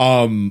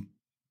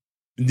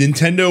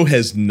 Nintendo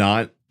has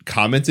not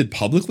commented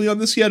publicly on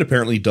this yet.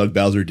 Apparently Doug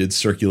Bowser did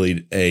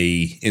circulate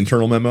a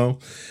internal memo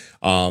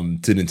to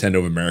Nintendo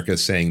of America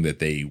saying that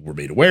they were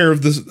made aware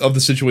of the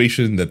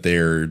situation, that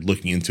they're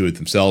looking into it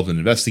themselves and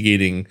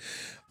investigating.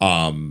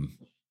 So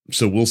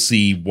we'll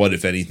see what,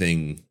 if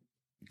anything,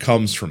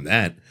 comes from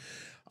that.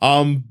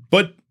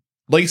 But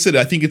like I said,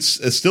 I think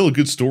it's still a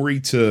good story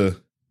to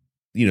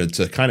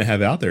kind of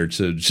have out there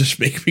to just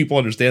make people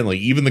understand, like,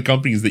 even the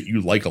companies that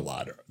you like a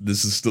lot,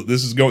 this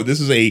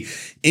is a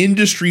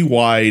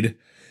industry-wide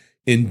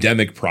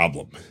endemic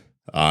problem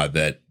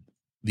that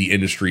the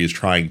industry is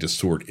trying to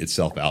sort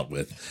itself out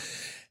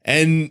with.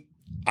 And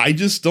I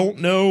just don't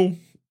know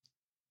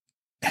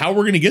how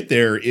we're going to get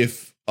there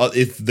if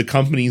the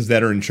companies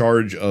that are in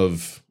charge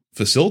of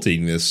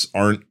facilitating this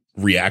aren't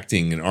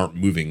reacting and aren't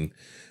moving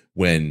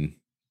when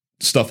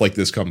stuff like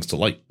this comes to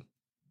light.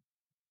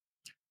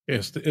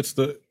 It's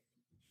the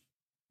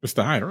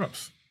higher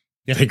ups.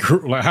 Yeah. They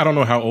grew, like, I don't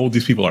know how old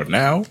these people are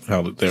now.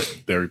 How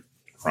they're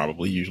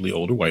probably usually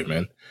older white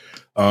men.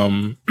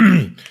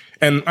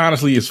 And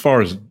honestly, as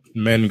far as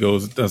men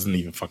goes, it doesn't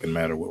even fucking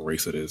matter what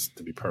race it is,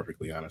 to be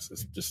perfectly honest.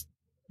 It's just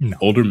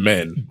older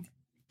men.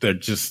 They're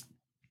just,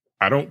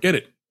 I don't get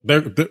it.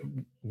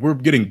 We're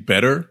getting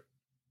better,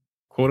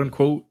 quote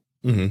unquote.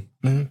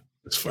 Mm-hmm.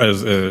 As far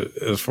as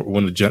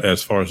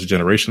the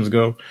generations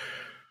go.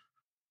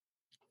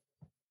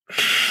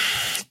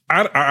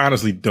 I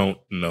honestly don't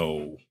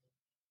know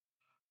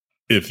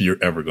if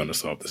you're ever going to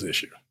solve this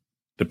issue,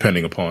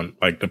 depending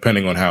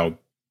on how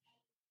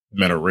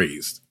men are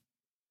raised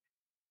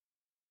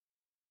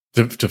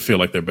to feel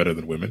like they're better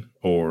than women,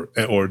 or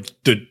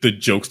the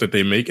jokes that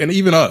they make, and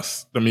even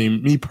us. I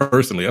mean, me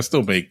personally, I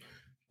still make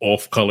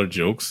off-color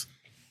jokes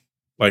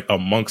like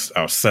amongst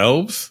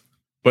ourselves,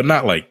 but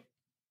not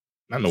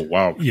no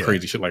wild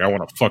crazy shit like I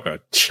want to fuck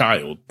a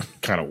child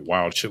kind of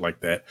wild shit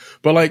like that.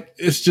 But like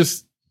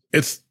it's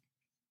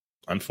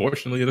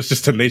unfortunately it's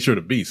just the nature of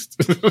the beast.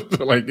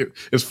 Like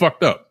it's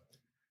fucked up.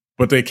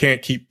 But they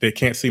can't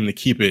seem to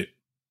keep it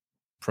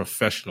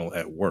professional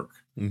at work.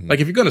 Mm-hmm. Like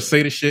if you're gonna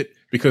say the shit,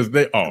 because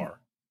they are.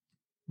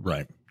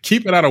 Right.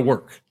 Keep it out of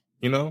work,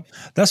 you know?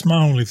 That's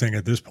my only thing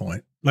at this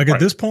point. Like at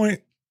this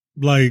point,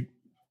 like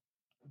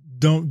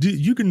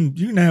you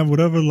can have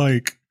whatever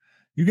like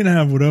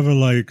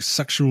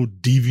sexual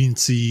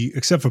deviancy,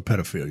 except for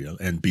pedophilia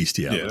and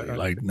bestiality. Yeah.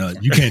 Like, no,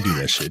 you can't do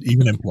that shit.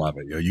 Even in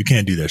private, yo, you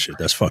can't do that shit.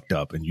 That's fucked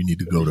up, and you need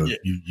to go to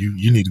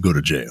you need to go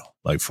to jail,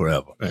 like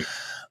forever. Right.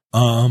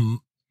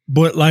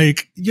 But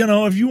like, you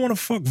know, if you want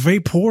to fuck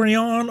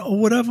Vaporeon or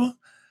whatever,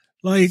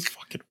 like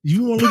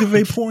you want to look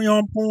at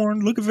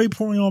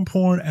Vaporeon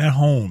porn at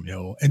home,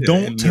 yo, and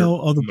don't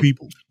tell other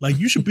people. Like,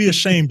 you should be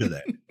ashamed of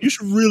that. You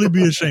should really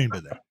be ashamed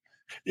of that.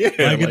 Yeah,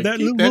 like that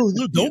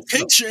little don't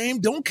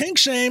kink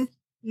shame.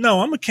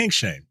 No, I'm a kink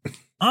shame.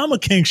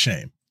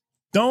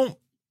 Don't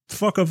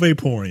fuck a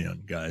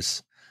Vaporeon,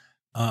 guys.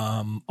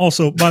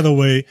 Also, by the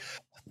way,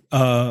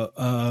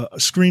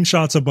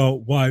 screenshots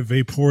about why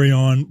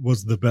Vaporeon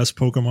was the best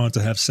Pokemon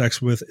to have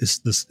sex with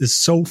is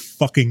so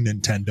fucking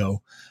Nintendo.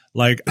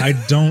 Like, I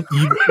don't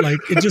even like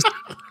it.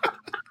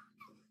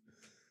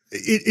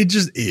 It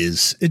just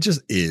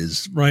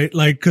is right.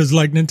 Like, because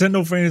like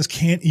Nintendo fans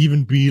can't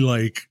even be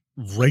like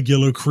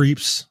regular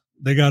creeps.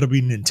 They got to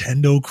be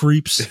Nintendo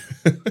creeps.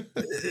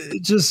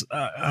 It just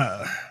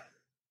all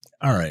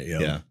right, yo.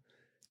 Yeah.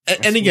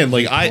 And again,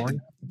 like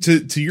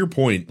to your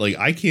point, like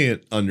I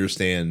can't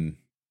understand.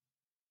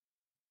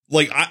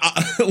 Like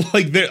I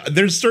like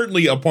there's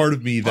certainly a part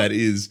of me that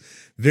is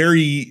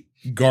very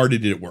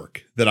guarded at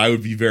work, that I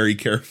would be very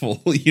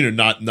careful, you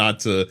know,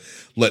 not to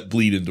let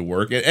bleed into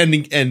work,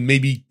 and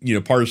maybe, you know,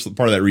 part of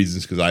that reason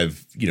is because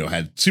I've, you know,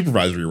 had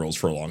supervisory roles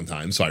for a long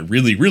time, so I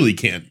really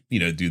can't, you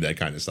know, do that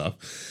kind of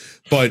stuff.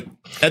 But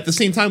at the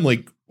same time,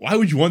 like, why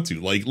would you want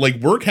to?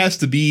 Like work has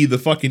to be the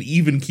fucking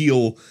even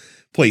keel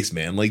place,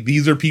 man. Like,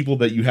 these are people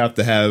that you have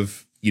to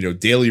have, you know,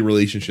 daily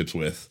relationships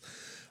with.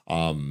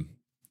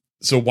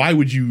 So why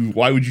would you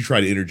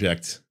try to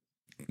interject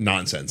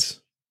nonsense?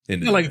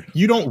 Like,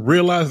 you don't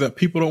realize that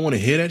people don't want to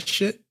hear that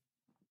shit.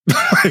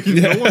 Like,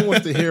 no one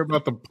wants to hear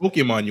about the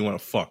Pokemon you want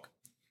to fuck.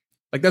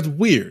 Like, that's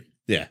weird.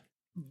 Yeah.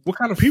 What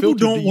kind of people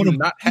don't want to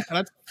not have?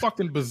 That's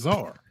fucking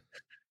bizarre.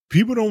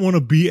 People don't want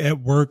to be at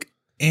work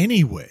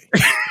anyway.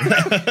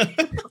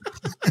 Right.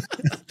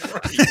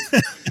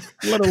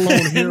 Let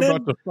alone hear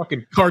about the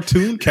fucking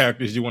cartoon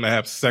characters you want to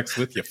have sex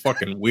with, you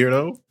fucking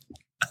weirdo.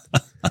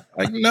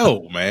 Like,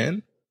 no,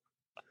 man.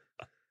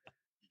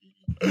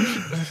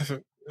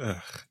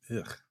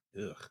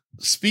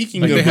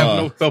 Speaking like, of, they have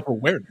no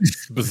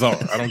self-awareness. Bizarre.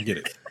 I don't get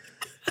it.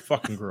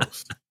 Fucking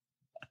gross.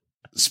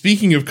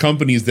 Speaking of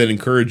companies that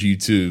encourage you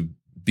to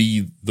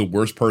be the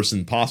worst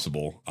person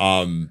possible,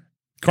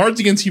 Cards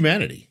Against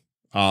Humanity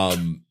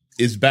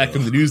is back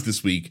in the news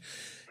this week,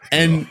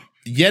 and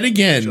yet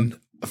again,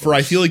 for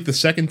I feel like the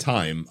second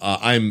time,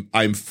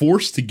 I'm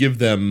forced to give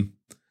them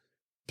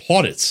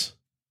plaudits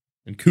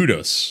and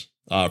kudos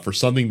for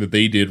something that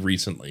they did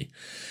recently.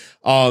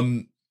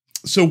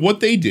 So what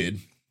they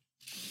did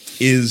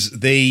is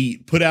they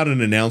put out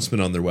an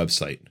announcement on their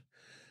website,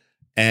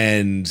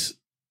 and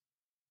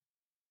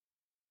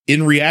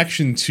in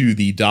reaction to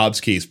the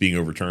Dobbs case being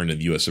overturned in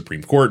the U.S.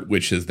 Supreme Court,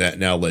 which has that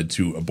now led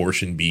to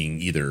abortion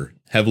being either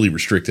heavily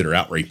restricted or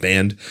outright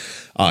banned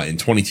in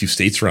 22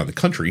 states around the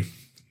country,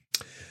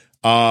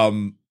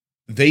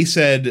 they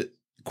said,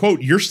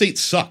 quote, "Your state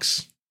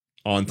sucks,"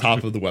 on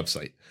top of the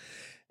website.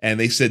 And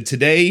they said,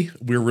 "Today,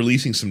 we're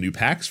releasing some new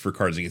packs for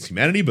Cards Against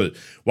Humanity, but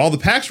while the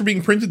packs were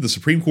being printed, the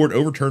Supreme Court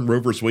overturned Roe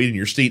v. Wade, and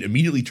your state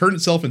immediately turned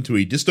itself into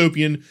a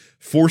dystopian,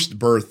 forced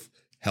birth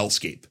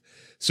hellscape.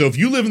 So if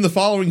you live in the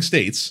following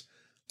states,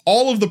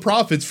 all of the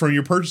profits from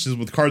your purchases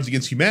with Cards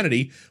Against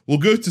Humanity will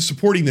go to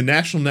supporting the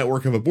National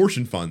Network of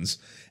Abortion Funds."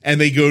 And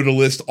they go to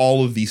list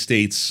all of these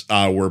states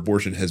where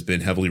abortion has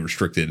been heavily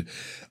restricted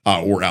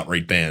or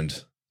outright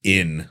banned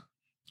in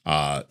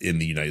the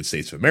United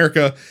States of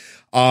America.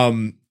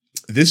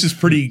 This is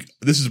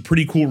a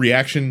pretty cool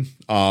reaction,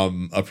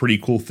 a pretty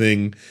cool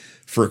thing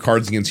for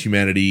Cards Against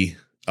Humanity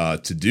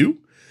to do.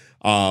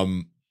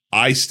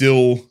 I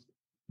still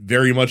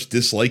very much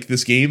dislike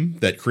this game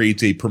that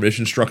creates a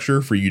permission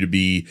structure for you to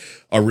be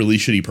a really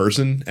shitty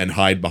person and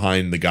hide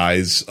behind the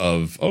guise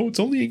of, oh, it's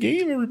only a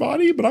game,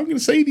 everybody, but I'm going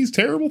to say these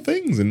terrible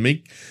things and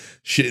make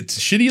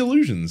shitty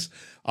illusions.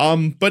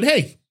 But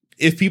hey,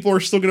 if people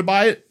are still going to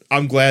buy it,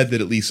 I'm glad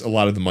that at least a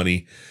lot of the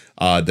money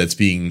that's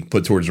being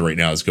put towards it right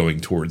now is going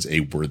towards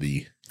a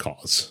worthy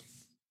cause.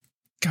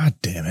 God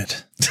damn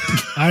it.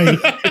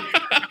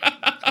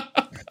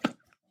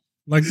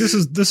 Like this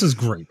is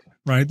great,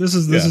 right? This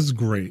is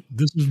great.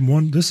 This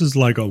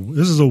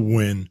is a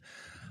win.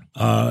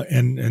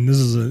 And this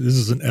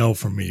is an L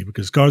for me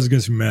because Cards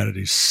Against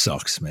Humanity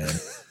sucks, man.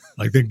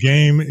 Like the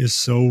game is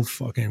so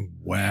fucking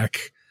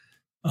whack.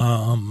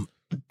 And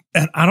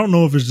I don't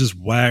know if it's just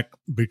whack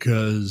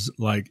because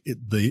like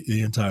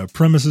the entire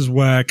premise is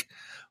whack,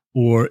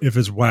 or if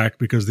it's whack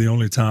because the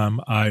only time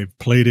I've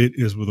played it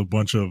is with a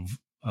bunch of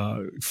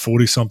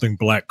 40-something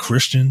black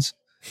Christians.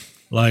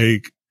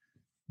 Like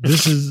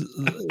this is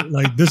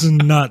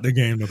not the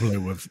game to play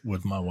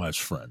with my wife's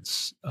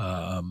friends.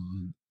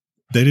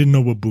 They didn't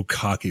know what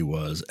bukkake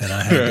was, and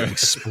I had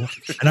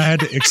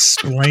to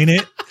explain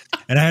it.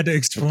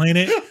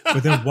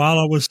 But then while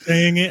I was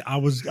saying it, I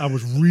was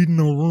reading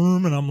the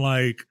room, and I'm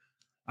like,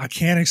 I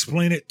can't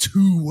explain it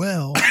too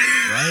well,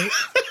 right?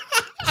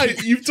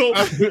 You've told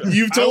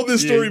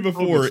this story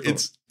before.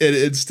 It's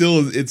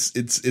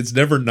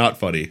never not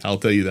funny. I'll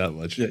tell you that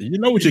much. Yeah, you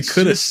know what you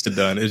could have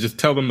done is just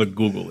tell them to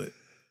Google it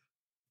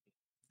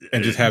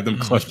and just have them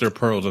clutch their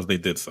pearls as they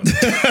did so.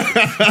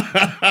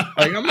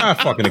 Like, I'm not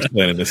fucking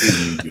explaining this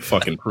to you, you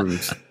fucking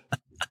prudes.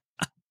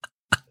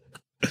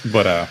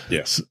 But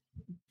yes,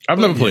 I've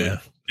never played it.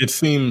 It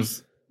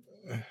seems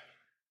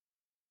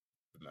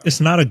it's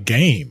not a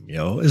game,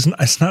 yo.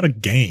 It's not a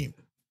game.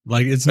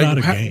 Like it's not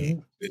a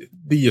game.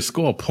 Do you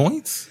score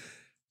points?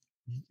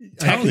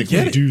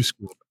 Technically, you do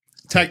score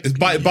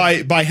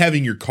by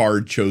having your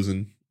card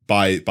chosen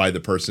by the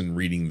person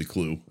reading the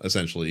clue,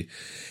 essentially.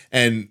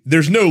 And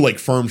there's no like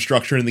firm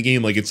structure in the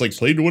game. Like it's like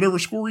play to whatever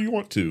score you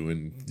want to,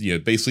 and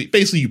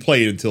basically you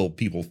play it until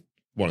people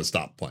want to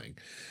stop playing.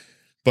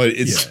 But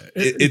it's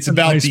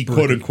about the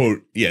quote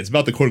unquote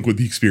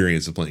the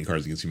experience of playing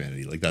Cards Against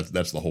Humanity. Like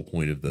that's the whole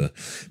point of the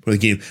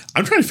game.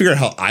 I'm trying to figure out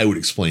how I would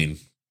explain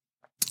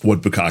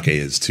what bukkake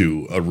is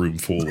to a room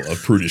full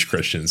of prudish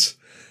Christians.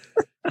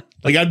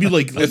 Like I'd be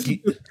like it's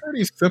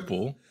pretty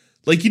simple.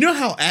 Like, you know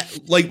how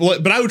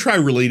but I would try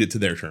to relate it to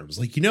their terms.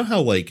 Like, you know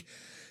how like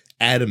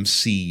Adam's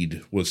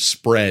seed was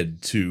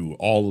spread to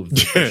all of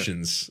the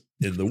Christians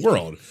in the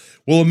world.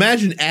 Well,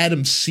 imagine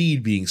Adam's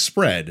seed being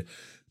spread,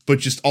 but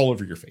just all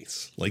over your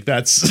face. Like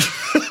that's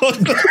essentially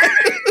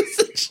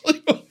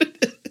what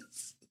it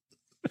is.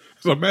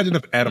 So imagine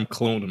if Adam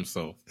cloned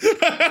himself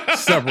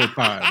several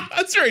times.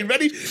 That's right.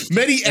 Many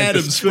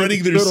Adams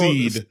spreading their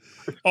seed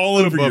all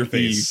over your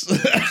face.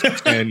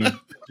 And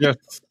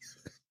just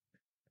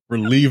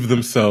relieve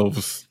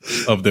themselves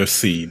of their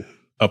seed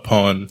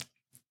upon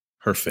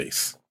her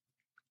face.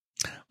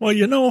 Well,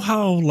 you know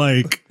how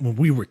like when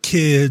we were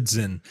kids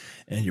and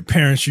your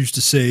parents used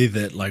to say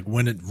that like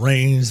when it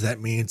rains, that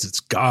means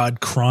it's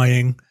God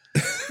crying.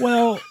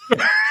 Well,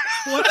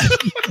 well,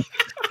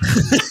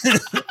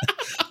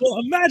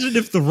 imagine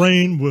if the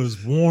rain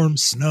was warm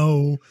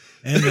snow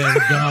and then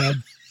God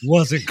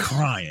wasn't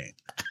crying.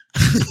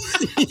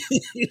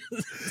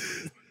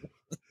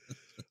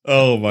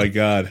 Oh my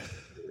God.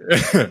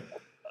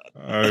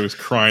 I was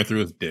crying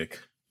through his dick.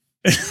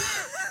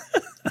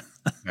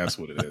 That's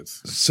what it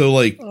is. So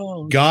like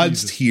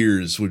God's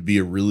Tears would be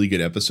a really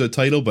good episode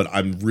title, but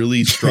I'm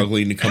really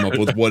struggling to come up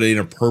with what an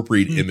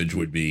appropriate image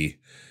would be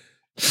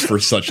for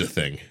such a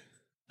thing.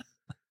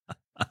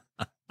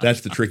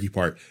 That's the tricky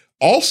part.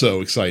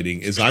 Also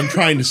exciting is I'm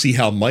trying to see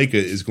how Micah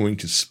is going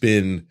to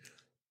spin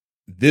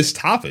this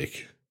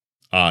topic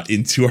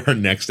into our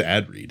next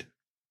ad read.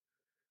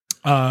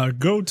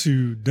 Go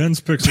to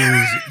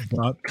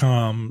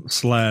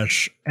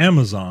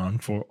densepixels.com/Amazon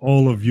for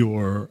all of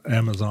your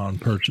Amazon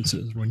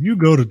purchases. When you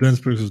go to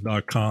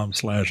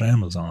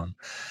densepixels.com/Amazon,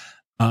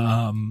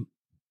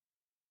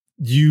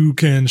 you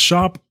can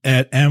shop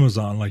at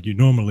Amazon like you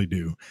normally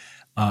do,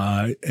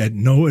 at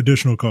no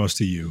additional cost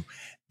to you.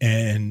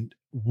 And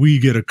we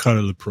get a cut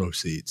of the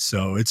proceeds.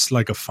 So it's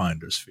like a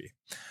finder's fee.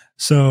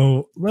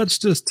 So let's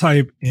just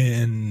type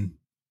in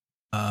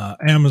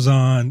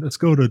Amazon. Let's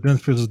go to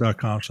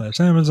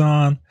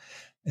densepixels.com/Amazon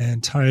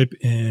and type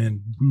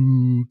in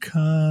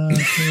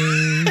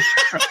bukkake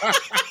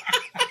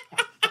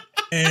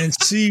and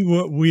see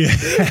what we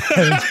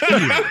have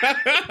here.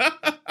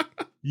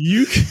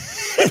 You can,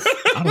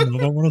 I don't know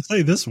if I want to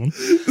say this one.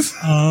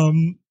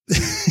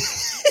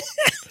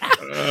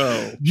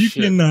 You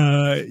can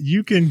go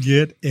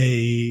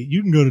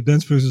to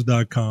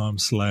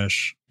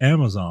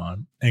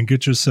densepixels.com/Amazon and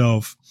get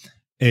yourself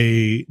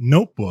a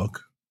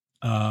notebook.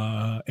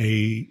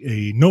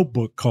 A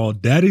notebook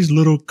called Daddy's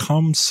Little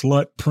Cum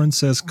Slut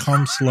Princess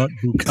Cum Slut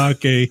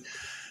Bukkake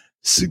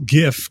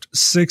Gift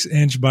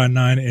 6-inch by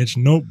 9-inch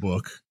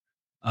notebook.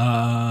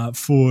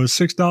 for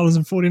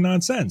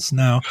 $6.49.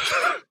 Now,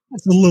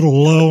 that's a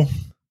little low.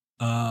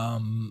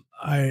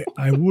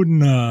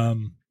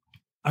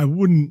 I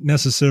wouldn't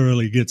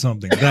necessarily get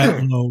something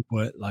that low,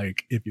 but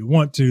like if you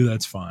want to,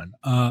 that's fine.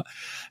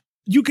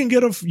 You can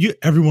get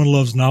everyone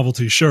loves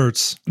novelty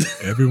shirts.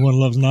 Everyone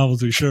loves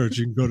novelty shirts.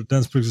 You can go to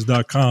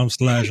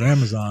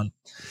densepixels.com/Amazon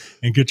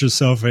and get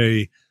yourself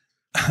a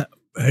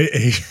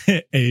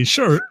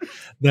shirt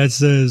that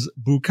says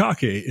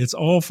Bukake. It's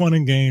all fun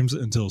and games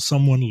until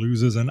someone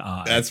loses an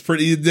eye. That's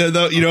pretty,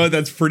 you know what?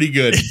 That's pretty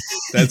good.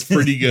 That's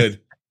pretty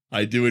good.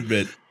 I do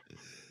admit.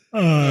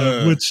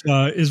 Which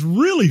is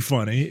really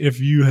funny if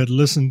you had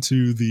listened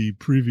to the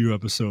preview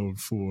episode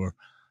for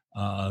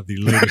the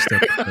latest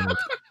episode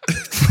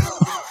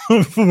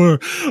for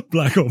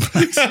Black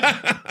Ops.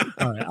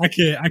 All right,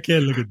 I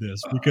can't look at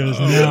this because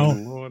now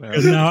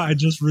I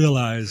just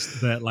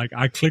realized that like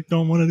I clicked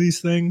on one of these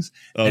things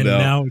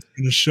now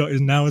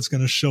it's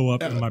gonna show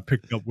up in my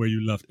picked up where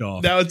you left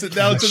off. Now it's in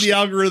the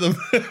algorithm.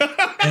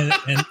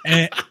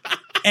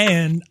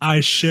 and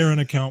I share an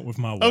account with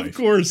my wife. Of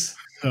course.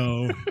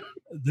 So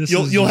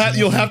you'll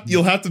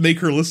have to make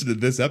her listen to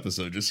this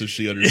episode just so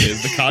she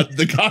understands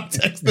the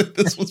context that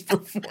this was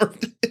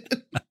performed in.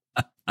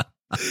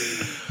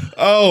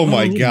 Oh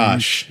my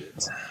gosh.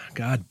 Shit.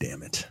 God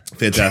damn it.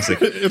 Fantastic.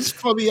 It's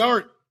for the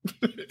art.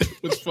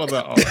 It's for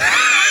the art.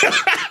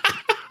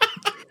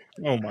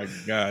 Oh my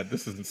God.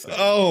 This is insane.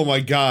 Oh my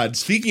God.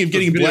 Speaking of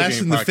getting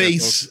blasted in the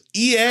face,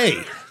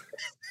 EA.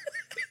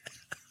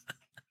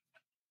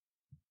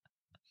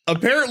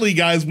 Apparently,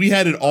 guys, we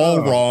had it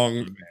all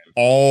wrong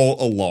all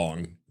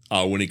along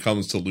when it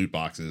comes to loot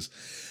boxes.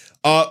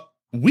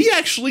 We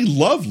actually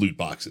love loot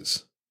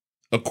boxes,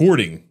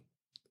 according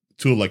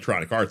to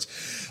Electronic Arts.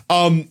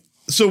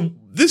 So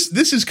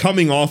this is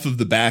coming off of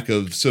the back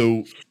of,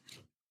 so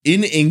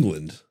in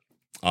England,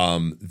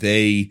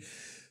 they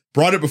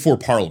brought it before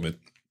Parliament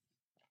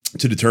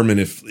to determine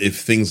if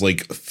things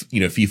like,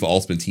 FIFA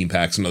Ultimate Team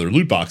Packs and other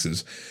loot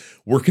boxes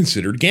were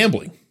considered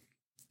gambling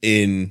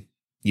in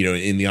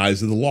the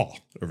eyes of the law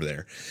over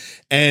there.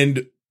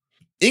 And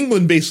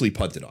England basically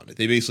punted on it.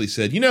 They basically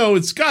said,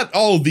 it's got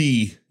all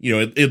the,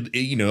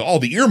 all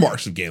the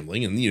earmarks of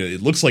gambling, and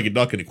it looks like a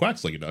duck and it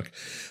quacks like a duck.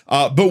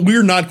 But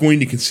we're not going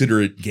to consider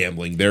it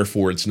gambling.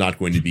 Therefore, it's not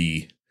going to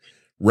be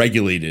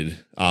regulated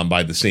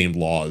by the same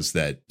laws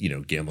that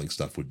gambling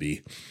stuff would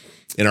be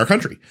in our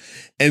country.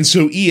 And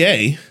so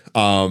EA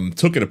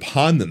took it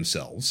upon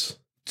themselves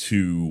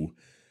to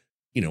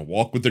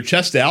walk with their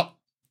chest out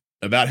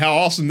about how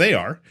awesome they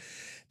are,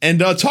 and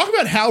talk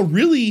about how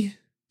really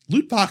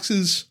loot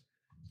boxes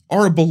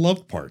are a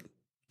beloved part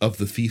of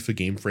the FIFA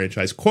game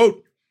franchise.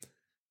 Quote,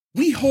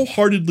 "We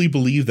wholeheartedly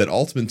believe that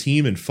Ultimate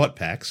Team and FUT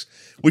packs,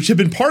 which have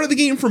been part of the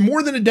game for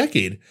more than a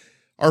decade,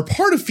 are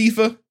part of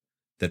FIFA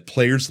that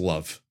players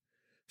love.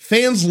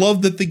 Fans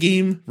love that the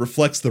game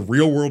reflects the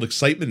real-world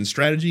excitement and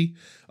strategy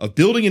of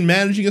building and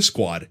managing a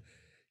squad.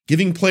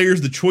 Giving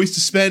players the choice to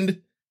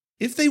spend,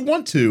 if they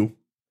want to,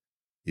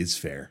 is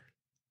fair."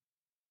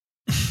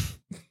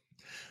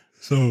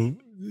 So,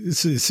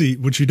 see,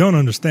 what you don't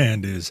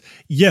understand is,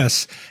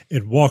 yes,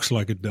 it walks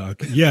like a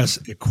duck. Yes,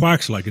 it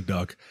quacks like a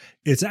duck.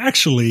 It's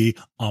actually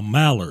a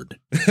mallard.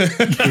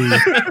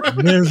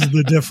 There's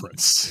the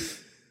difference.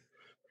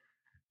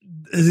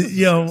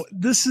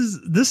 This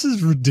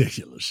is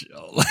ridiculous,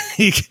 yo.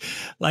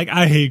 Like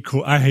I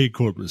hate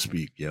corporate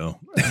speak, yo.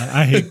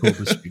 I hate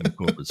corporate speak and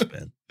corporate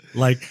spin.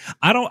 Like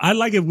I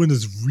like it when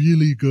it's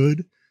really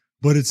good,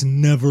 but it's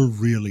never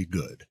really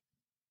good.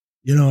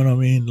 You know what I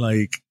mean?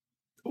 Like,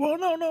 well,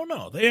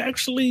 no. They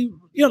actually,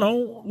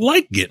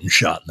 like getting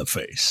shot in the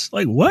face.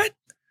 Like, what?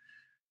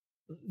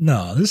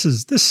 No, this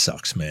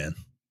sucks, man.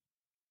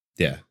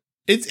 Yeah.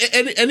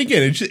 And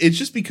again, it's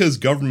just because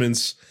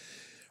governments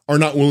are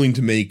not willing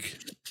to make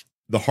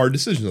the hard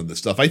decisions on this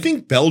stuff. I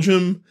think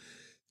Belgium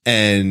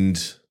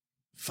and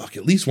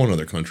at least one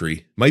other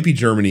country, might be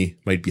Germany,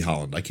 might be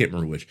Holland. I can't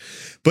remember which,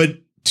 but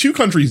 2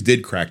 countries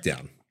did crack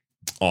down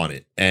on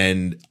it.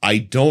 And I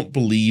don't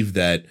believe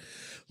that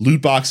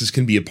loot boxes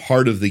can be a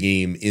part of the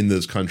game in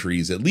those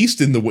countries, at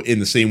least in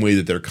the same way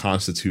that they're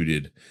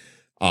constituted,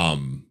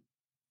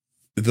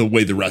 the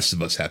way the rest of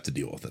us have to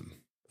deal with them,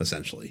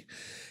 essentially.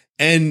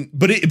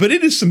 But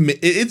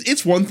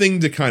it's one thing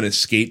to kind of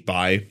skate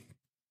by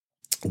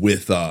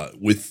with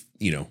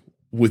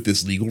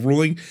this legal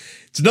ruling.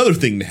 It's another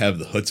thing to have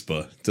the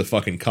chutzpah to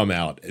fucking come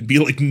out and be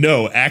like,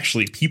 no,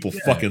 actually, people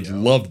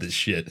love this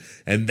shit,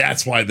 and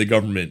that's why the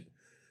government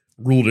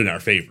ruled in our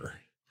favor.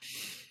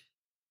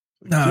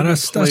 No,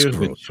 that's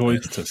the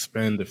choice to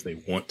spend if they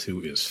want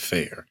to is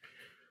fair.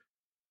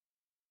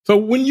 So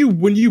when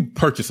you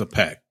purchase a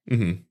pack,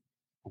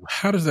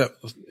 how does that?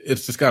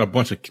 It's just got a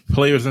bunch of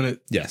players in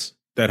it. Yes,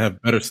 that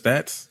have better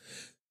stats.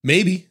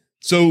 Maybe.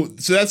 So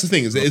that's the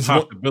thing is it's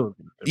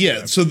possibility.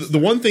 Yeah. So the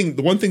one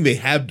thing they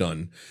have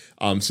done,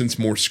 since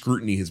more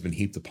scrutiny has been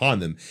heaped upon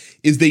them,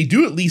 is they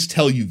do at least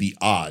tell you the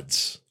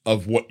odds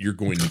of what you're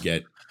going to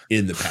get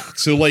in the pack.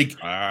 So like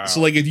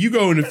if you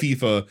go into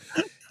FIFA.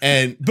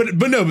 But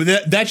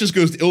that just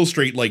goes to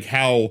illustrate like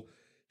how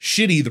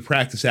shitty the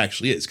practice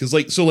actually is. Because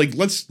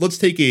let's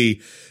take a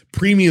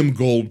premium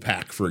gold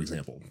pack, for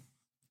example,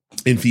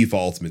 in FIFA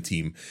Ultimate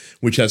Team,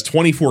 which has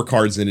 24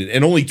 cards in it,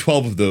 and only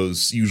 12 of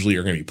those usually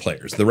are going to be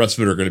players. The rest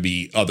of it are going to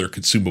be other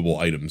consumable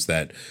items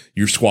that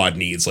your squad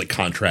needs, like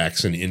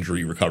contracts and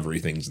injury recovery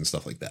things and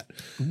stuff like that.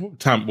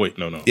 Tom, wait,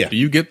 no. Yeah. Do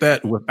you get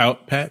that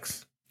without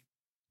packs?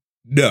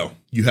 No,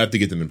 you have to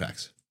get them in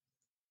packs.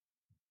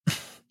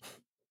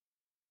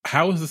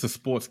 How is this a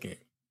sports game?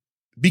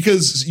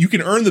 Because you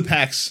can earn the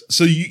packs.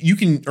 So you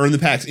can earn the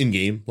packs in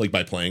game, like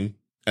by playing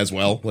as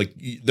well. Like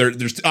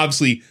there's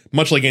obviously,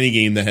 much like any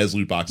game that has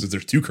loot boxes,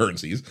 there's two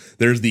currencies.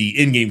 There's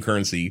the in-game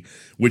currency,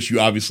 which you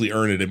obviously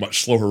earn at a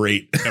much slower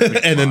rate.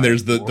 And then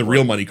there's the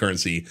real money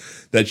currency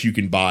that you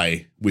can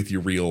buy with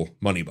your real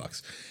money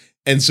bucks.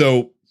 And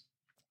so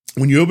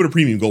when you open a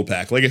premium gold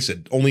pack, like I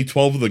said, only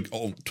 12 of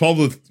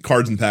the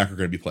cards in the pack are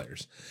going to be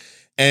players.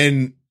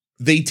 And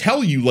they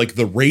tell you like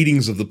the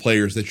ratings of the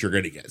players that you're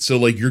going to get. So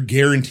like you're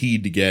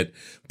guaranteed to get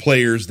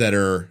players that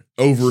are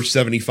over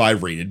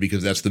 75 rated,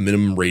 because that's the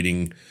minimum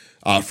rating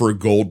for a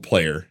gold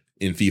player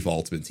in FIFA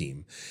Ultimate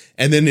Team.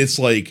 And then it's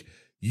like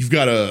you've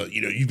got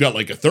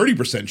like a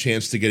 30%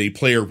 chance to get a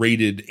player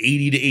rated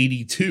 80 to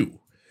 82.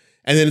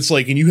 And then it's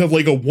like, and you have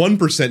like a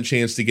 1%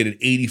 chance to get an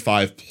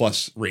 85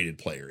 plus rated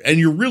player. And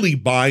you're really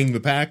buying the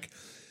pack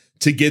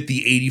to get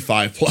the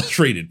 85 plus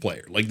rated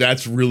player. Like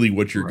that's really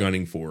what you're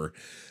gunning for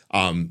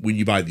when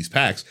you buy these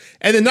packs.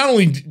 And then not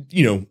only,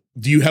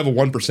 do you have a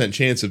 1%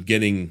 chance of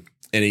getting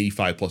an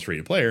 85 plus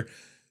rated player,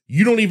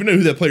 you don't even know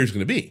who that player is going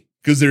to be,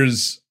 because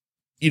there's,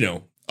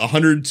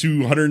 100 to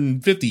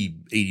 150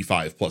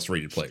 85 plus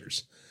rated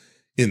players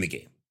in the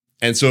game.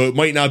 And so it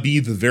might not be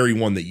the very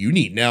one that you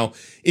need. Now,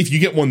 if you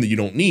get one that you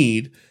don't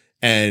need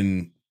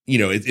and,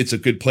 it's a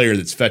good player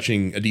that's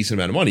fetching a decent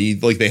amount of money,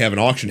 like they have an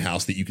auction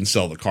house that you can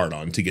sell the card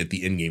on to get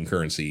the in-game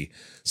currency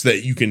so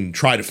that you can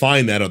try to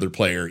find that other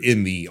player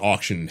in the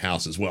auction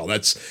house as well.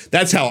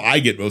 That's how I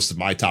get most of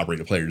my top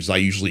rated players. I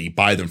usually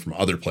buy them from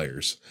other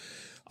players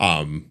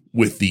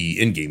with the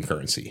in-game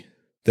currency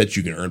that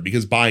you can earn,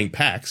 because buying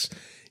packs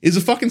is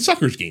a fucking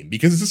sucker's game,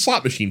 because it's a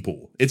slot machine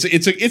pool. It's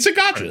a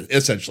gotcha,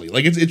 essentially.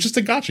 Like it's just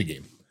a gotcha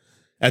game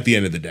at the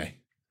end of the day.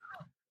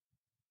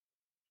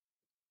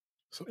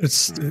 It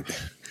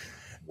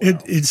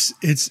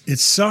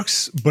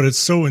sucks, but it's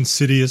so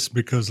insidious,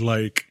 because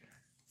like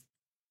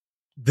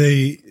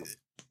they're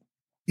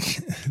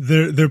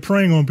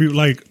preying on people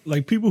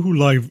like people who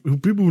love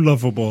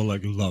football,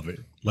 love it,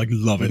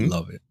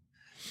 love it.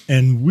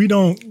 And we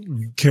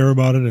don't care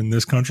about it in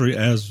this country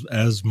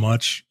as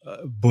much,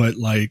 but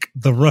like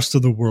the rest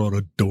of the world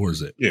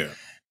adores it. Yeah.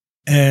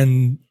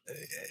 And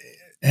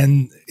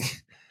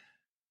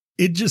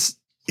it's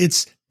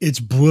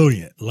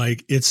brilliant.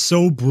 Like it's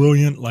so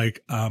brilliant.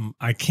 Like,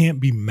 I can't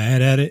be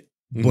mad at it,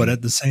 but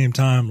at the same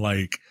time,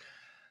 like,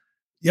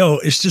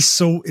 it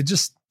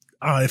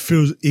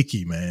feels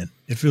icky, man.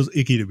 It feels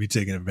icky to be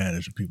taking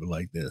advantage of people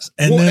like this.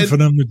 And then for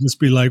them to just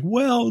be like,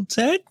 well,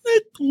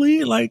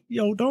 technically, like,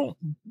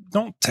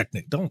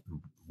 technically,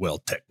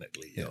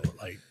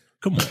 like,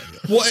 come on.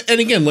 Well, and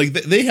again, like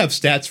they have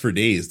stats for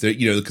days that,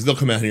 because they'll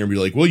come out here and be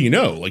like, well,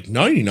 like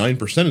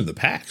 99% of the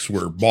packs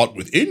were bought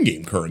with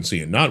in-game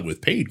currency and not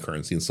with paid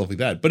currency and stuff like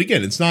that. But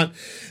again,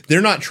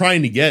 they're not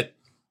trying to get,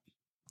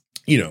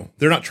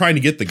 they're not trying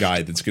to get the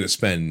guy that's going to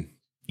spend,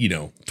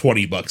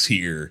 $20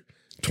 here,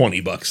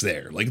 $20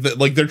 there. Like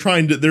they're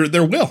trying to,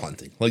 they're whale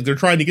hunting. Like they're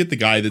trying to get the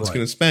guy that's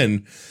going to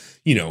spend,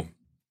 $100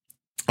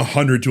 to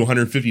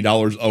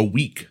 $150 a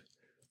week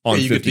on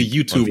you get the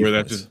YouTuber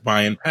that's just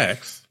buying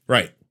packs.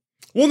 Right.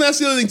 Well, and that's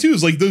the other thing too,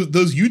 is like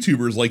those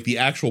YouTubers, like the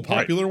actual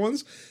popular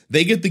ones,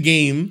 they get the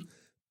game,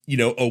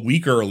 a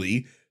week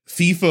early.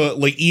 FIFA,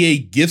 like EA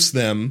gifts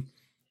them,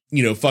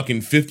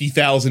 fucking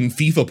 50,000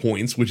 FIFA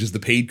points, which is the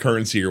paid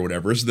currency or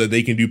whatever, so that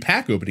they can do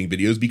pack opening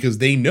videos, because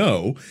they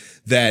know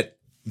that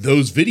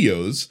those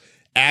videos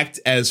act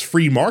as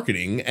free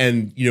marketing.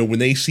 And, when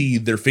they see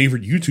their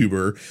favorite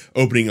YouTuber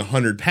opening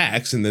 100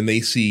 packs, and then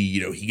they see,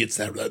 he gets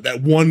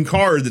that one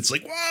card that's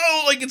like,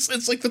 whoa, like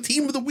it's like the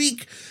team of the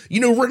week,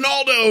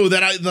 Ronaldo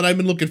that I've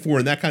been looking for,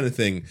 and that kind of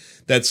thing,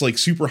 that's like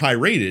super high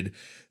rated.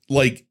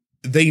 Like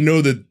they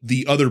know that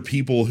the other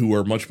people who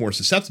are much more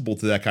susceptible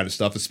to that kind of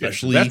stuff,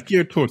 especially that's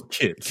geared towards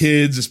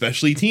kids,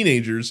 especially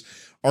teenagers,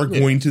 are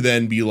going to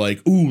then be like,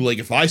 ooh, like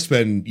if I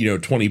spend,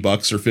 $20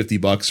 or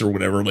 $50 or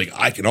whatever, like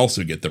I can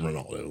also get the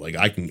Ronaldo. Like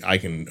I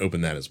can open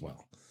that as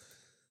well.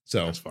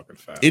 So that's fucking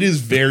fast. It is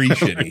very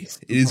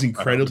shitty. It is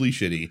incredibly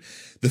shitty.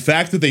 The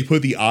fact that they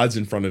put the odds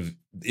in front of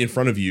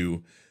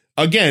you,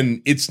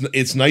 again,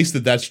 it's nice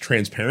that that's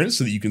transparent,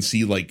 so that you can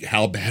see like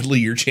how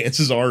badly your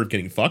chances are of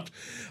getting fucked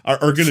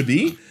are going to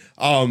be.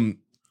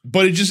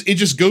 But it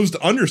just goes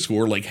to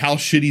underscore like how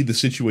shitty the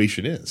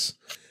situation is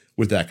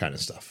with that kind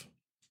of stuff.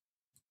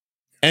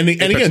 And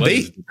again,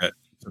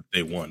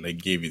 they won. They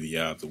gave you the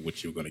odds of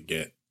what you were going to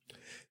get,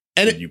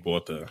 and you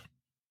bought the.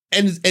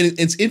 And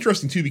it's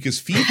interesting too, because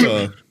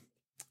FIFA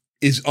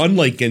is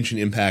unlike Genshin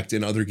Impact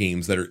and other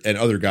games and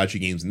other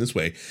gacha games in this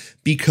way,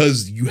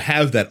 because you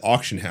have that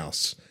auction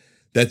house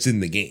that's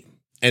in the game.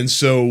 And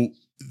so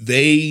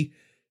they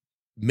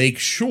make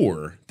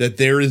sure that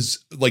there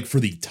is, like, for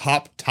the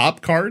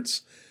top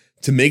cards,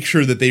 to make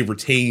sure that they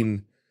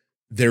retain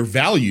their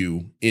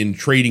value in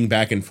trading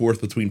back and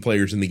forth between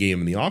players in the game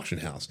and the auction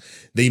house.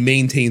 They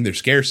maintain their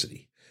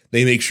scarcity.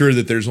 They make sure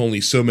that there's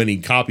only so many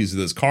copies of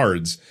those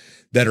cards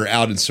that are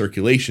out in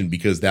circulation,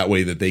 because that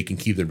way that they can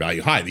keep their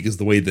value high. Because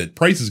the way that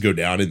prices go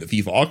down in the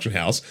FIFA auction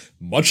house,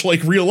 much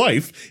like real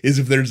life, is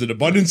if there's an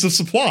abundance of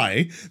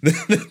supply,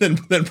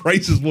 then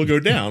prices will go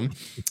down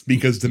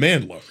because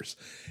demand lowers.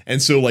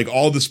 And so, like,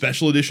 all the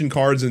special edition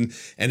cards, and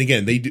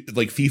again, they do,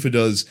 like FIFA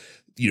does,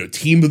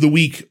 team of the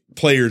week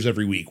players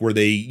every week, where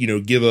they,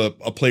 give a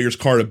player's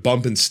card a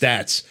bump in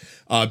stats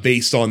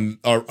based on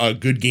a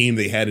good game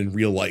they had in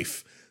real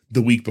life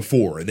the week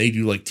before. And they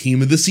do, like,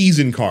 team of the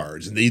season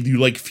cards, and they do,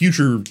 like,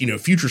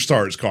 future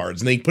stars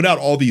cards, and they put out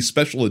all these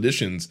special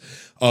editions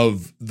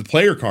of the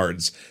player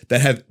cards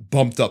that have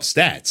bumped up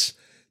stats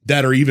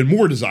that are even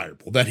more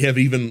desirable, that have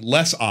even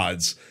less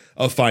odds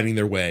of finding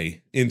their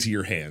way into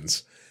your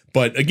hands.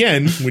 But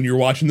again, when you're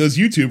watching those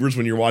YouTubers,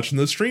 when you're watching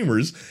those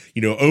streamers,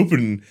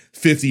 open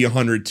 50,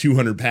 100,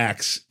 200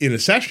 packs in a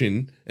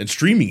session and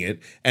streaming it.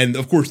 And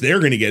of course, they're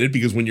going to get it,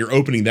 because when you're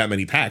opening that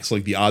many packs,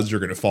 like, the odds are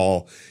going to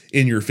fall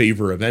in your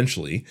favor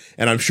eventually.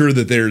 And I'm sure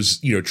that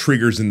there's,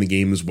 triggers in the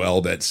game as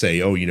well that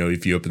say, oh,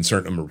 if you open a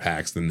certain number of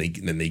packs, then they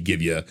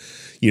give you,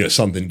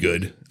 something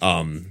good,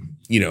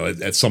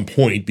 at some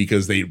point,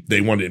 because they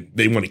want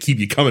to keep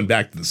you coming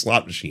back to the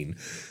slot machine,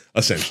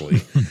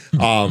 essentially.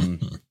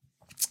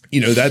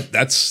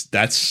 That's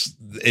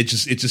it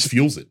just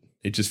fuels it.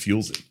 It just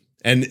fuels it.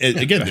 And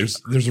again,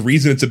 there's a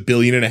reason it's $1.5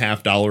 billion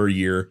a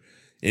year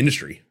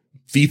industry.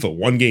 FIFA,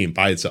 one game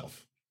by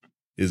itself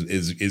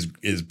is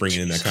bringing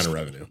in that kind of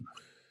revenue.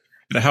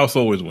 The house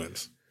always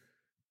wins.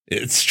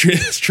 It's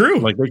true.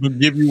 Like, they can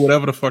give you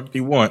whatever the fuck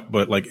you want,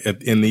 but, like,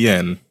 in the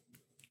end,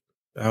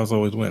 the house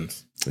always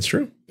wins. It's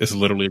true. It's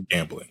literally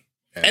gambling.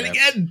 And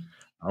again,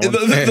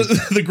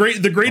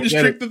 the greatest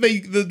trick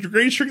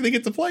they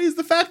get to play is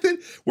the fact that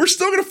we're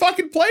still gonna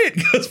fucking play it,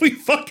 because we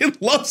fucking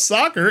love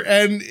soccer,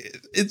 and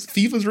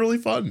FIFA's really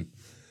fun.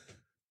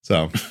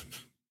 So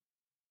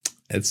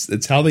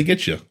it's how they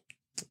get you.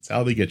 It's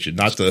how they get you.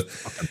 Not to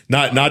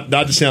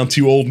sound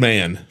too old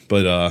man,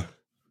 but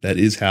that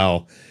is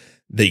how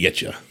they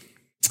get you.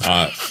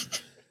 The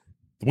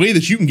way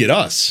that you can get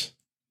us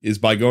is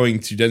by going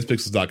to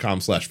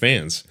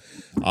densepixels.com/fans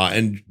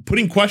and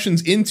putting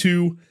questions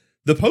into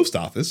the post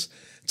office.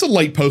 It's a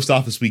light post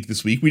office week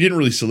this week. We didn't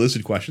really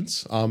solicit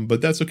questions, but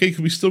that's okay,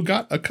 because we still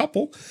got a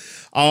couple.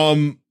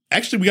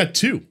 Actually, we got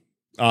two.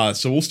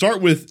 So we'll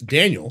start with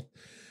Daniel,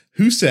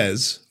 who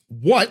says,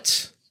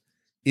 what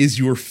is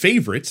your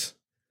favorite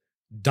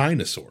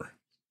dinosaur?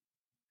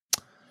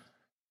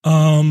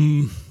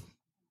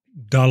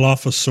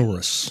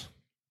 Dilophosaurus.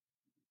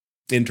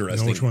 Interesting.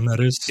 You know which one that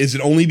is? Is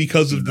it only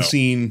because of the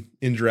scene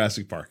in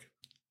Jurassic Park?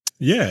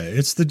 Yeah,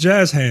 it's the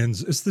jazz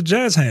hands. It's the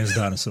jazz hands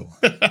dinosaur.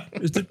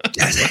 It's the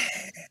jazz hands.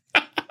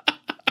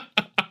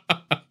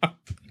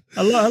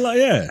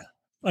 Yeah.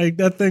 Like,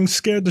 that thing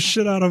scared the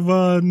shit out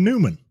of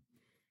Newman.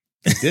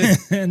 It did.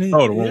 The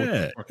one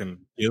with fucking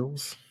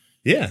gills?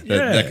 Yeah,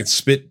 that could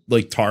spit,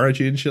 like, tar at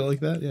you and shit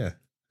like that. Yeah.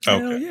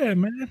 Hell yeah,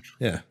 man.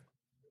 Yeah.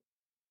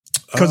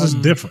 Because it's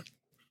different.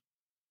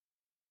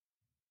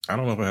 I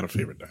don't know if I had a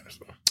favorite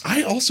dinosaur.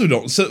 I also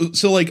don't.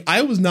 So like,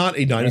 I was not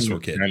a dinosaur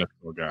kid.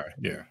 Dinosaur guy.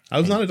 Yeah. I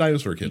was not a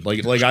dinosaur kid.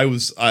 Like I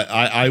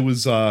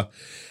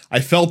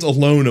felt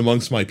alone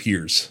amongst my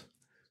peers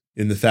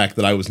in the fact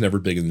that I was never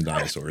big into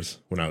dinosaurs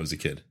when I was a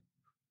kid.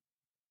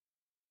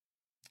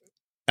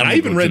 And I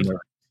even read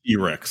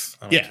T-Rex.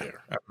 I don't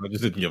care. I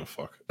just didn't give a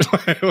fuck.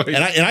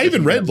 and I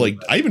even read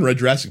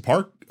Jurassic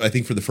Park, I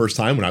think, for the first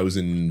time when I was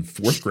in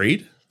 4th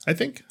grade, I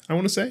think, I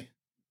want to say.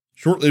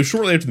 It was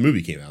shortly after the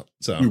movie came out.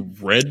 So you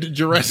read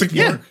Jurassic Park?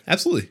 Yeah,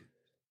 absolutely.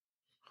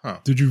 Huh.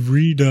 Did you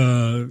read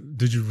was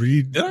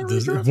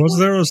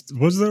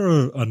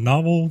there a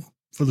novel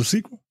for the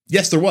sequel?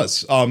 Yes, there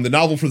was. The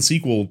novel for the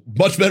sequel,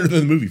 much better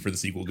than the movie for the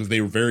sequel, because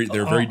they're very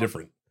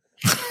different.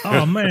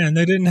 Oh man,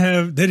 they didn't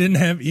have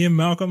Ian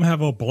Malcolm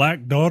have a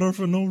black daughter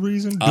for no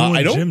reason doing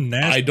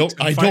gymnastics.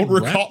 I don't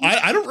recall.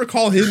 I don't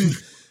recall him.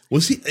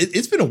 Was he?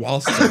 It's been a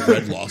while since I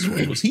read Lost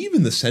World. Was he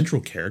even the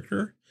central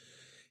character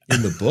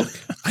in the book?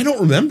 I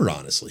don't remember,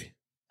 honestly.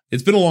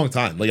 It's been a long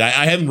time. Like,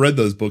 I haven't read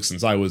those books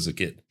since I was a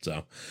kid.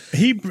 So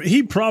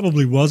he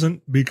probably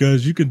wasn't,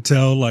 because you could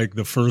tell, like,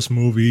 the first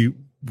movie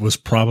was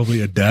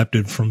probably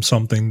adapted from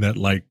something that,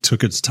 like,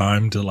 took its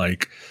time to,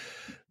 like,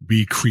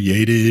 be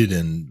created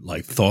and,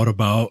 like, thought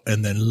about,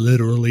 and then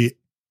literally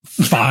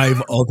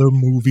 5 other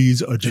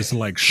movies are just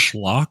like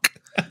schlock,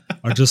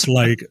 are just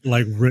like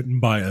written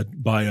by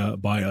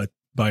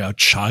a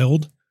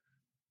child.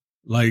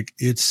 Like,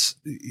 it's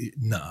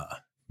nah.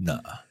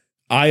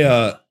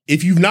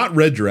 If you've not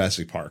read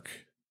Jurassic Park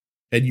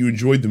and you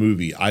enjoyed the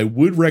movie, I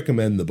would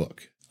recommend the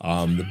book.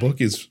 The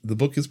book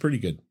is pretty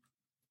good.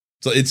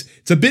 So it's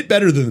a bit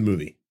better than the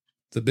movie.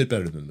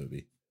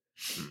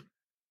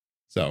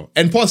 So,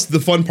 and plus the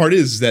fun part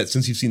is that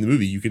since you've seen the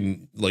movie, you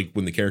can, like,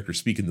 when the characters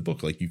speak in the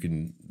book, like you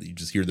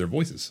just hear their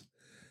voices.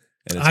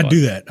 And I do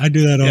that all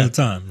the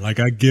time. Like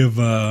I give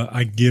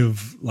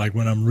like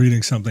when I'm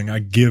reading something, I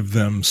give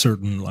them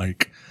certain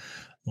like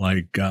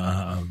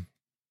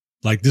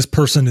this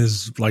person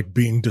is like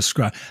being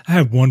described. I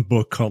have one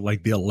book called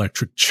like The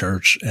Electric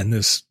Church, and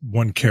this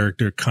one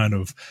character kind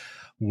of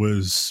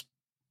was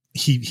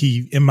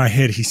he in my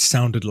head he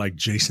sounded like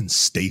Jason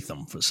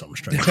Statham for some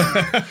strange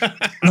reason.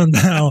 And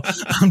now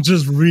I'm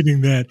just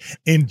reading that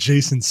in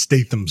Jason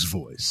Statham's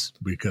voice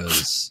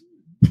because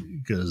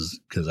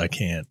I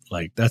can't,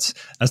 like, that's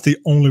the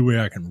only way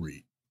I can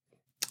read.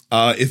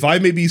 If I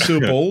may be so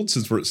bold,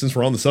 since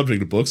we're on the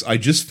subject of books, I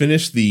just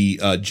finished the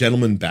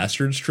Gentleman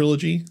Bastards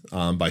trilogy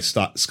by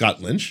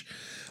Scott Lynch.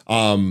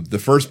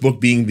 The first book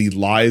being The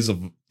Lies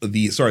of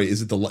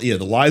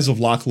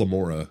Locke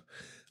Lamora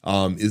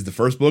is the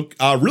first book.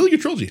 Really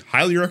good trilogy.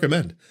 Highly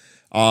recommend.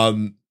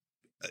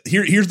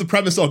 Here's the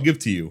premise I'll give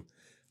to you.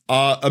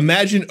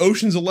 Imagine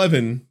Ocean's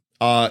 11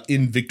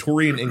 in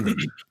Victorian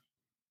England.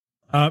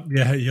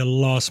 Yeah, you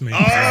lost me.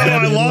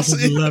 I lost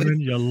it. 11.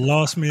 You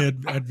lost me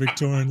at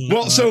Victorian.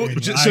 Well, so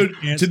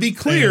to be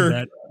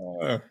clear,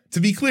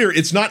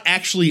 it's not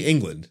actually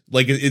England.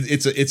 Like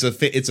it's a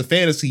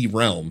fantasy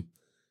realm,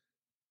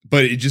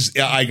 but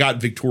I got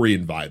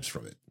Victorian vibes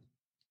from it.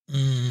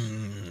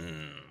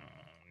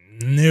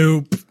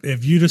 Nope.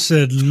 If you'd have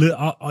said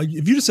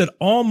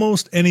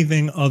almost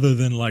anything other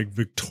than like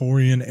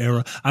Victorian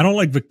era, I don't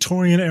like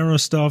Victorian era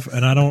stuff,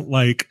 and I don't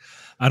like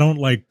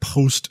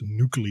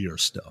post-nuclear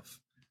stuff.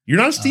 You're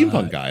not a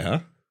steampunk guy, huh?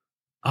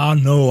 Oh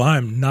no,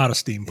 I'm not a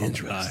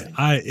steampunk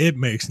guy. It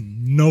makes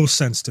no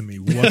sense to me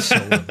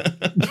whatsoever.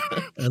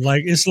 And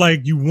like it's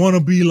like you want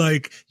to be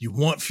like you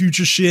want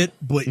future shit,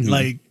 but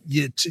like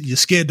you're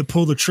scared to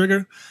pull the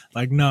trigger.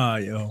 Like nah.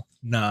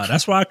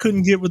 That's why I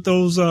couldn't get with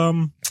those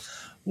what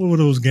were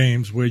those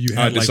games where you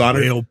had like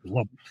whale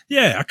blub?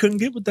 Yeah, I couldn't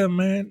get with them,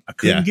 man. I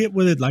couldn't get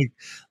with it. Like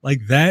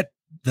that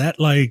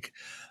like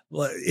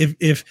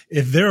if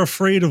they're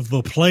afraid of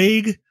the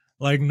plague.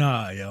 Like,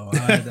 nah, yo,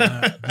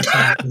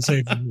 this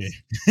ain't for me.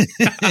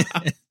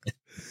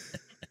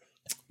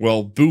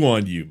 Well, boo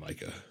on you,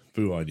 Micah.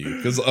 Boo on you.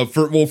 Because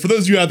for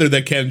those of you out there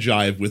that can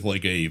jive with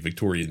like a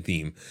Victorian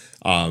theme,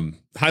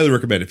 highly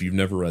recommend if you've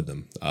never read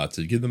them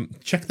to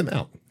check them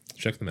out.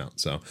 Check them out.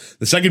 So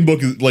the second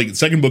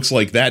book's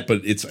like that,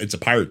 but it's a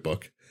pirate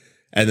book,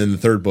 and then the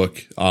third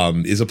book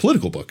is a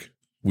political book.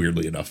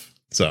 Weirdly enough,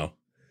 so.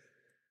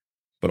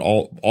 But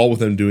all with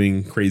them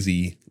doing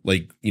crazy,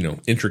 like,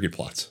 intricate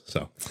plots.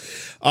 So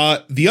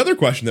the other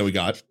question that we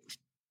got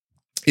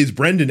is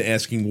Brendan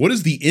asking, what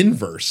is the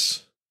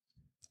inverse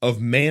of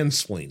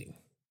mansplaining?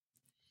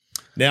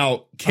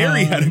 Now,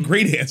 Carrie had a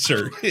great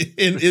answer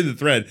in the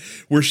thread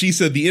where she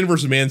said the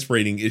inverse of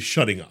mansplaining is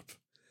shutting up.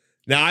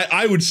 Now,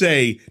 I would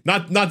say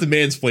not to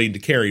mansplain to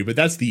Carrie, but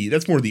that's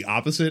more the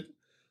opposite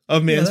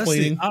of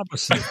mansplaining.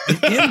 That's the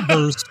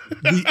opposite.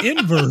 The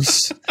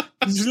inverse.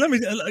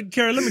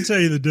 Carrie, let me tell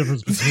you the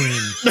difference between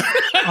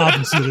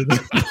opposite and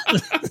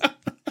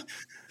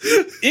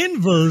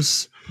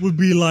inverse would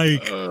be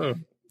like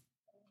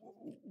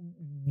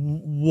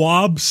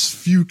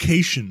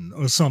wobfuscation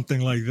or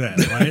something like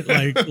that, right?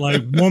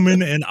 like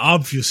woman and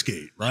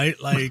obfuscate,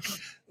 right? Like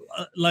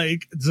a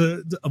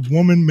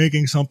woman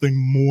making something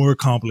more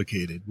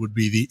complicated would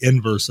be the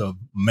inverse of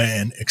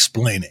man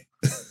explaining.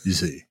 You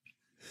see,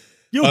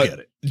 you'll get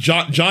it.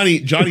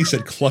 Johnny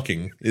said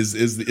clucking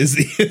is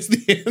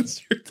the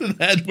answer to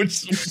that, which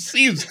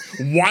seems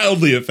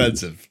wildly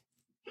offensive.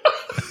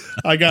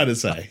 I gotta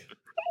say.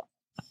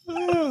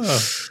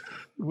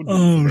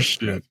 Oh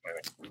shit!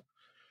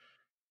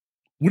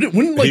 Wouldn't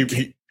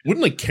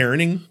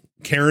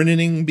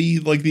Karening be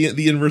like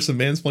the inverse of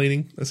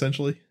mansplaining,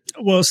 essentially?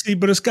 Well, see,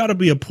 but it's got to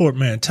be a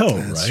portmanteau,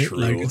 That's right? True.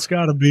 Like it's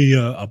got to be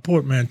a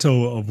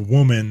portmanteau of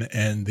woman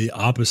and the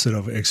opposite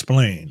of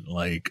explain,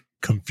 like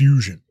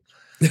confusion.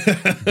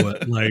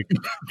 But like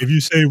if you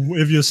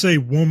say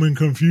woman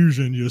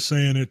confusion, you're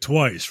saying it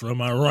twice.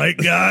 Am I right,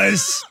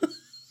 guys?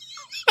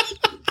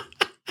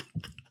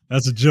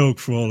 That's a joke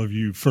for all of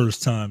you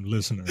first time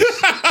listeners.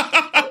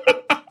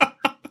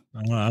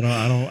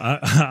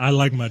 I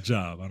like my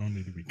job. I don't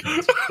need to be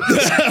canceled.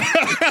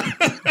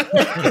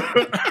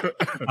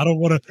 I don't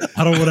want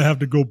to have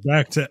to go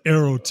back to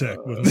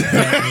Aerotech with me.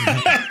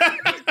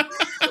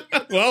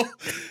 Well,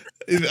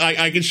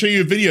 I can show you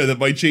a video that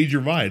might change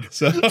your mind.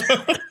 So,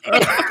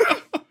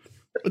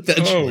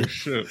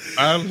 shit!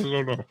 I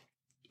don't know.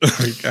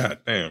 God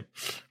damn!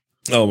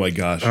 Oh my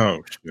gosh!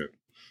 Oh shit!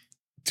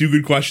 Two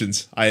good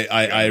questions.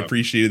 I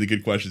appreciated the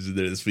good questions in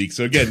there this week.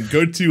 So again,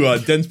 go to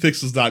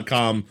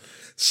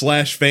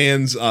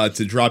densepixels.com/fans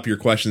to drop your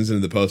questions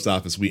into the post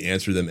office. We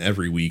answer them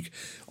every week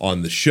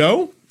on the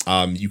show.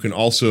 You can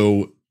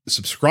also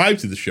subscribe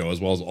to the show as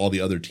well as all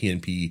the other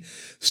TNP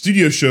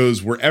studio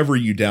shows wherever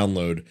you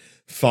download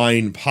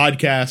fine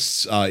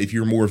podcasts. If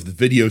you're more of the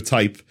video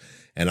type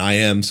and I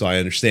am, so I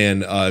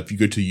understand. If you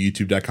go to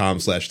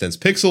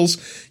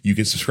youtube.com/densepixels, you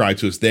can subscribe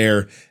to us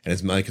there. And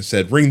as Micah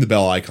said, ring the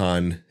bell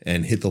icon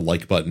and hit the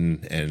like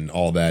button and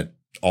all that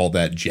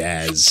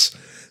jazz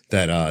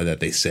that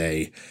they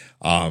say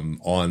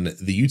on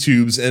the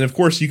YouTubes. And of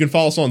course, you can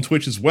follow us on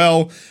Twitch as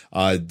well.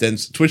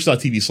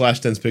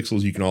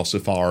 Twitch.tv/densepixels. You can also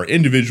follow our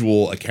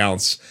individual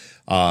accounts.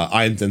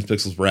 I am Dense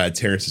Pixels Brad,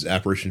 Terrence is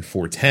Apparition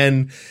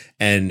 410,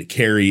 and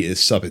Carrie is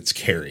Subbits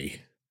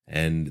Carrie.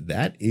 And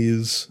that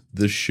is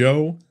the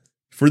show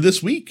for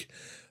this week.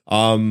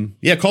 Cult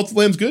of the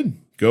Lamb's good.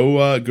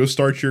 Go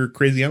start your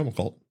crazy animal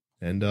cult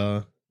and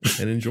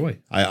enjoy.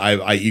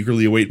 I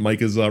eagerly await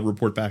Micah's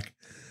report back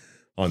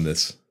on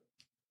this.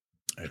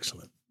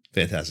 Excellent.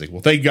 Fantastic.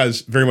 Well, thank you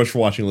guys very much for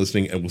watching and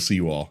listening, and we'll see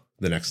you all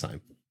the next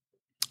time.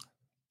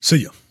 See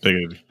ya. Take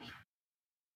it easy.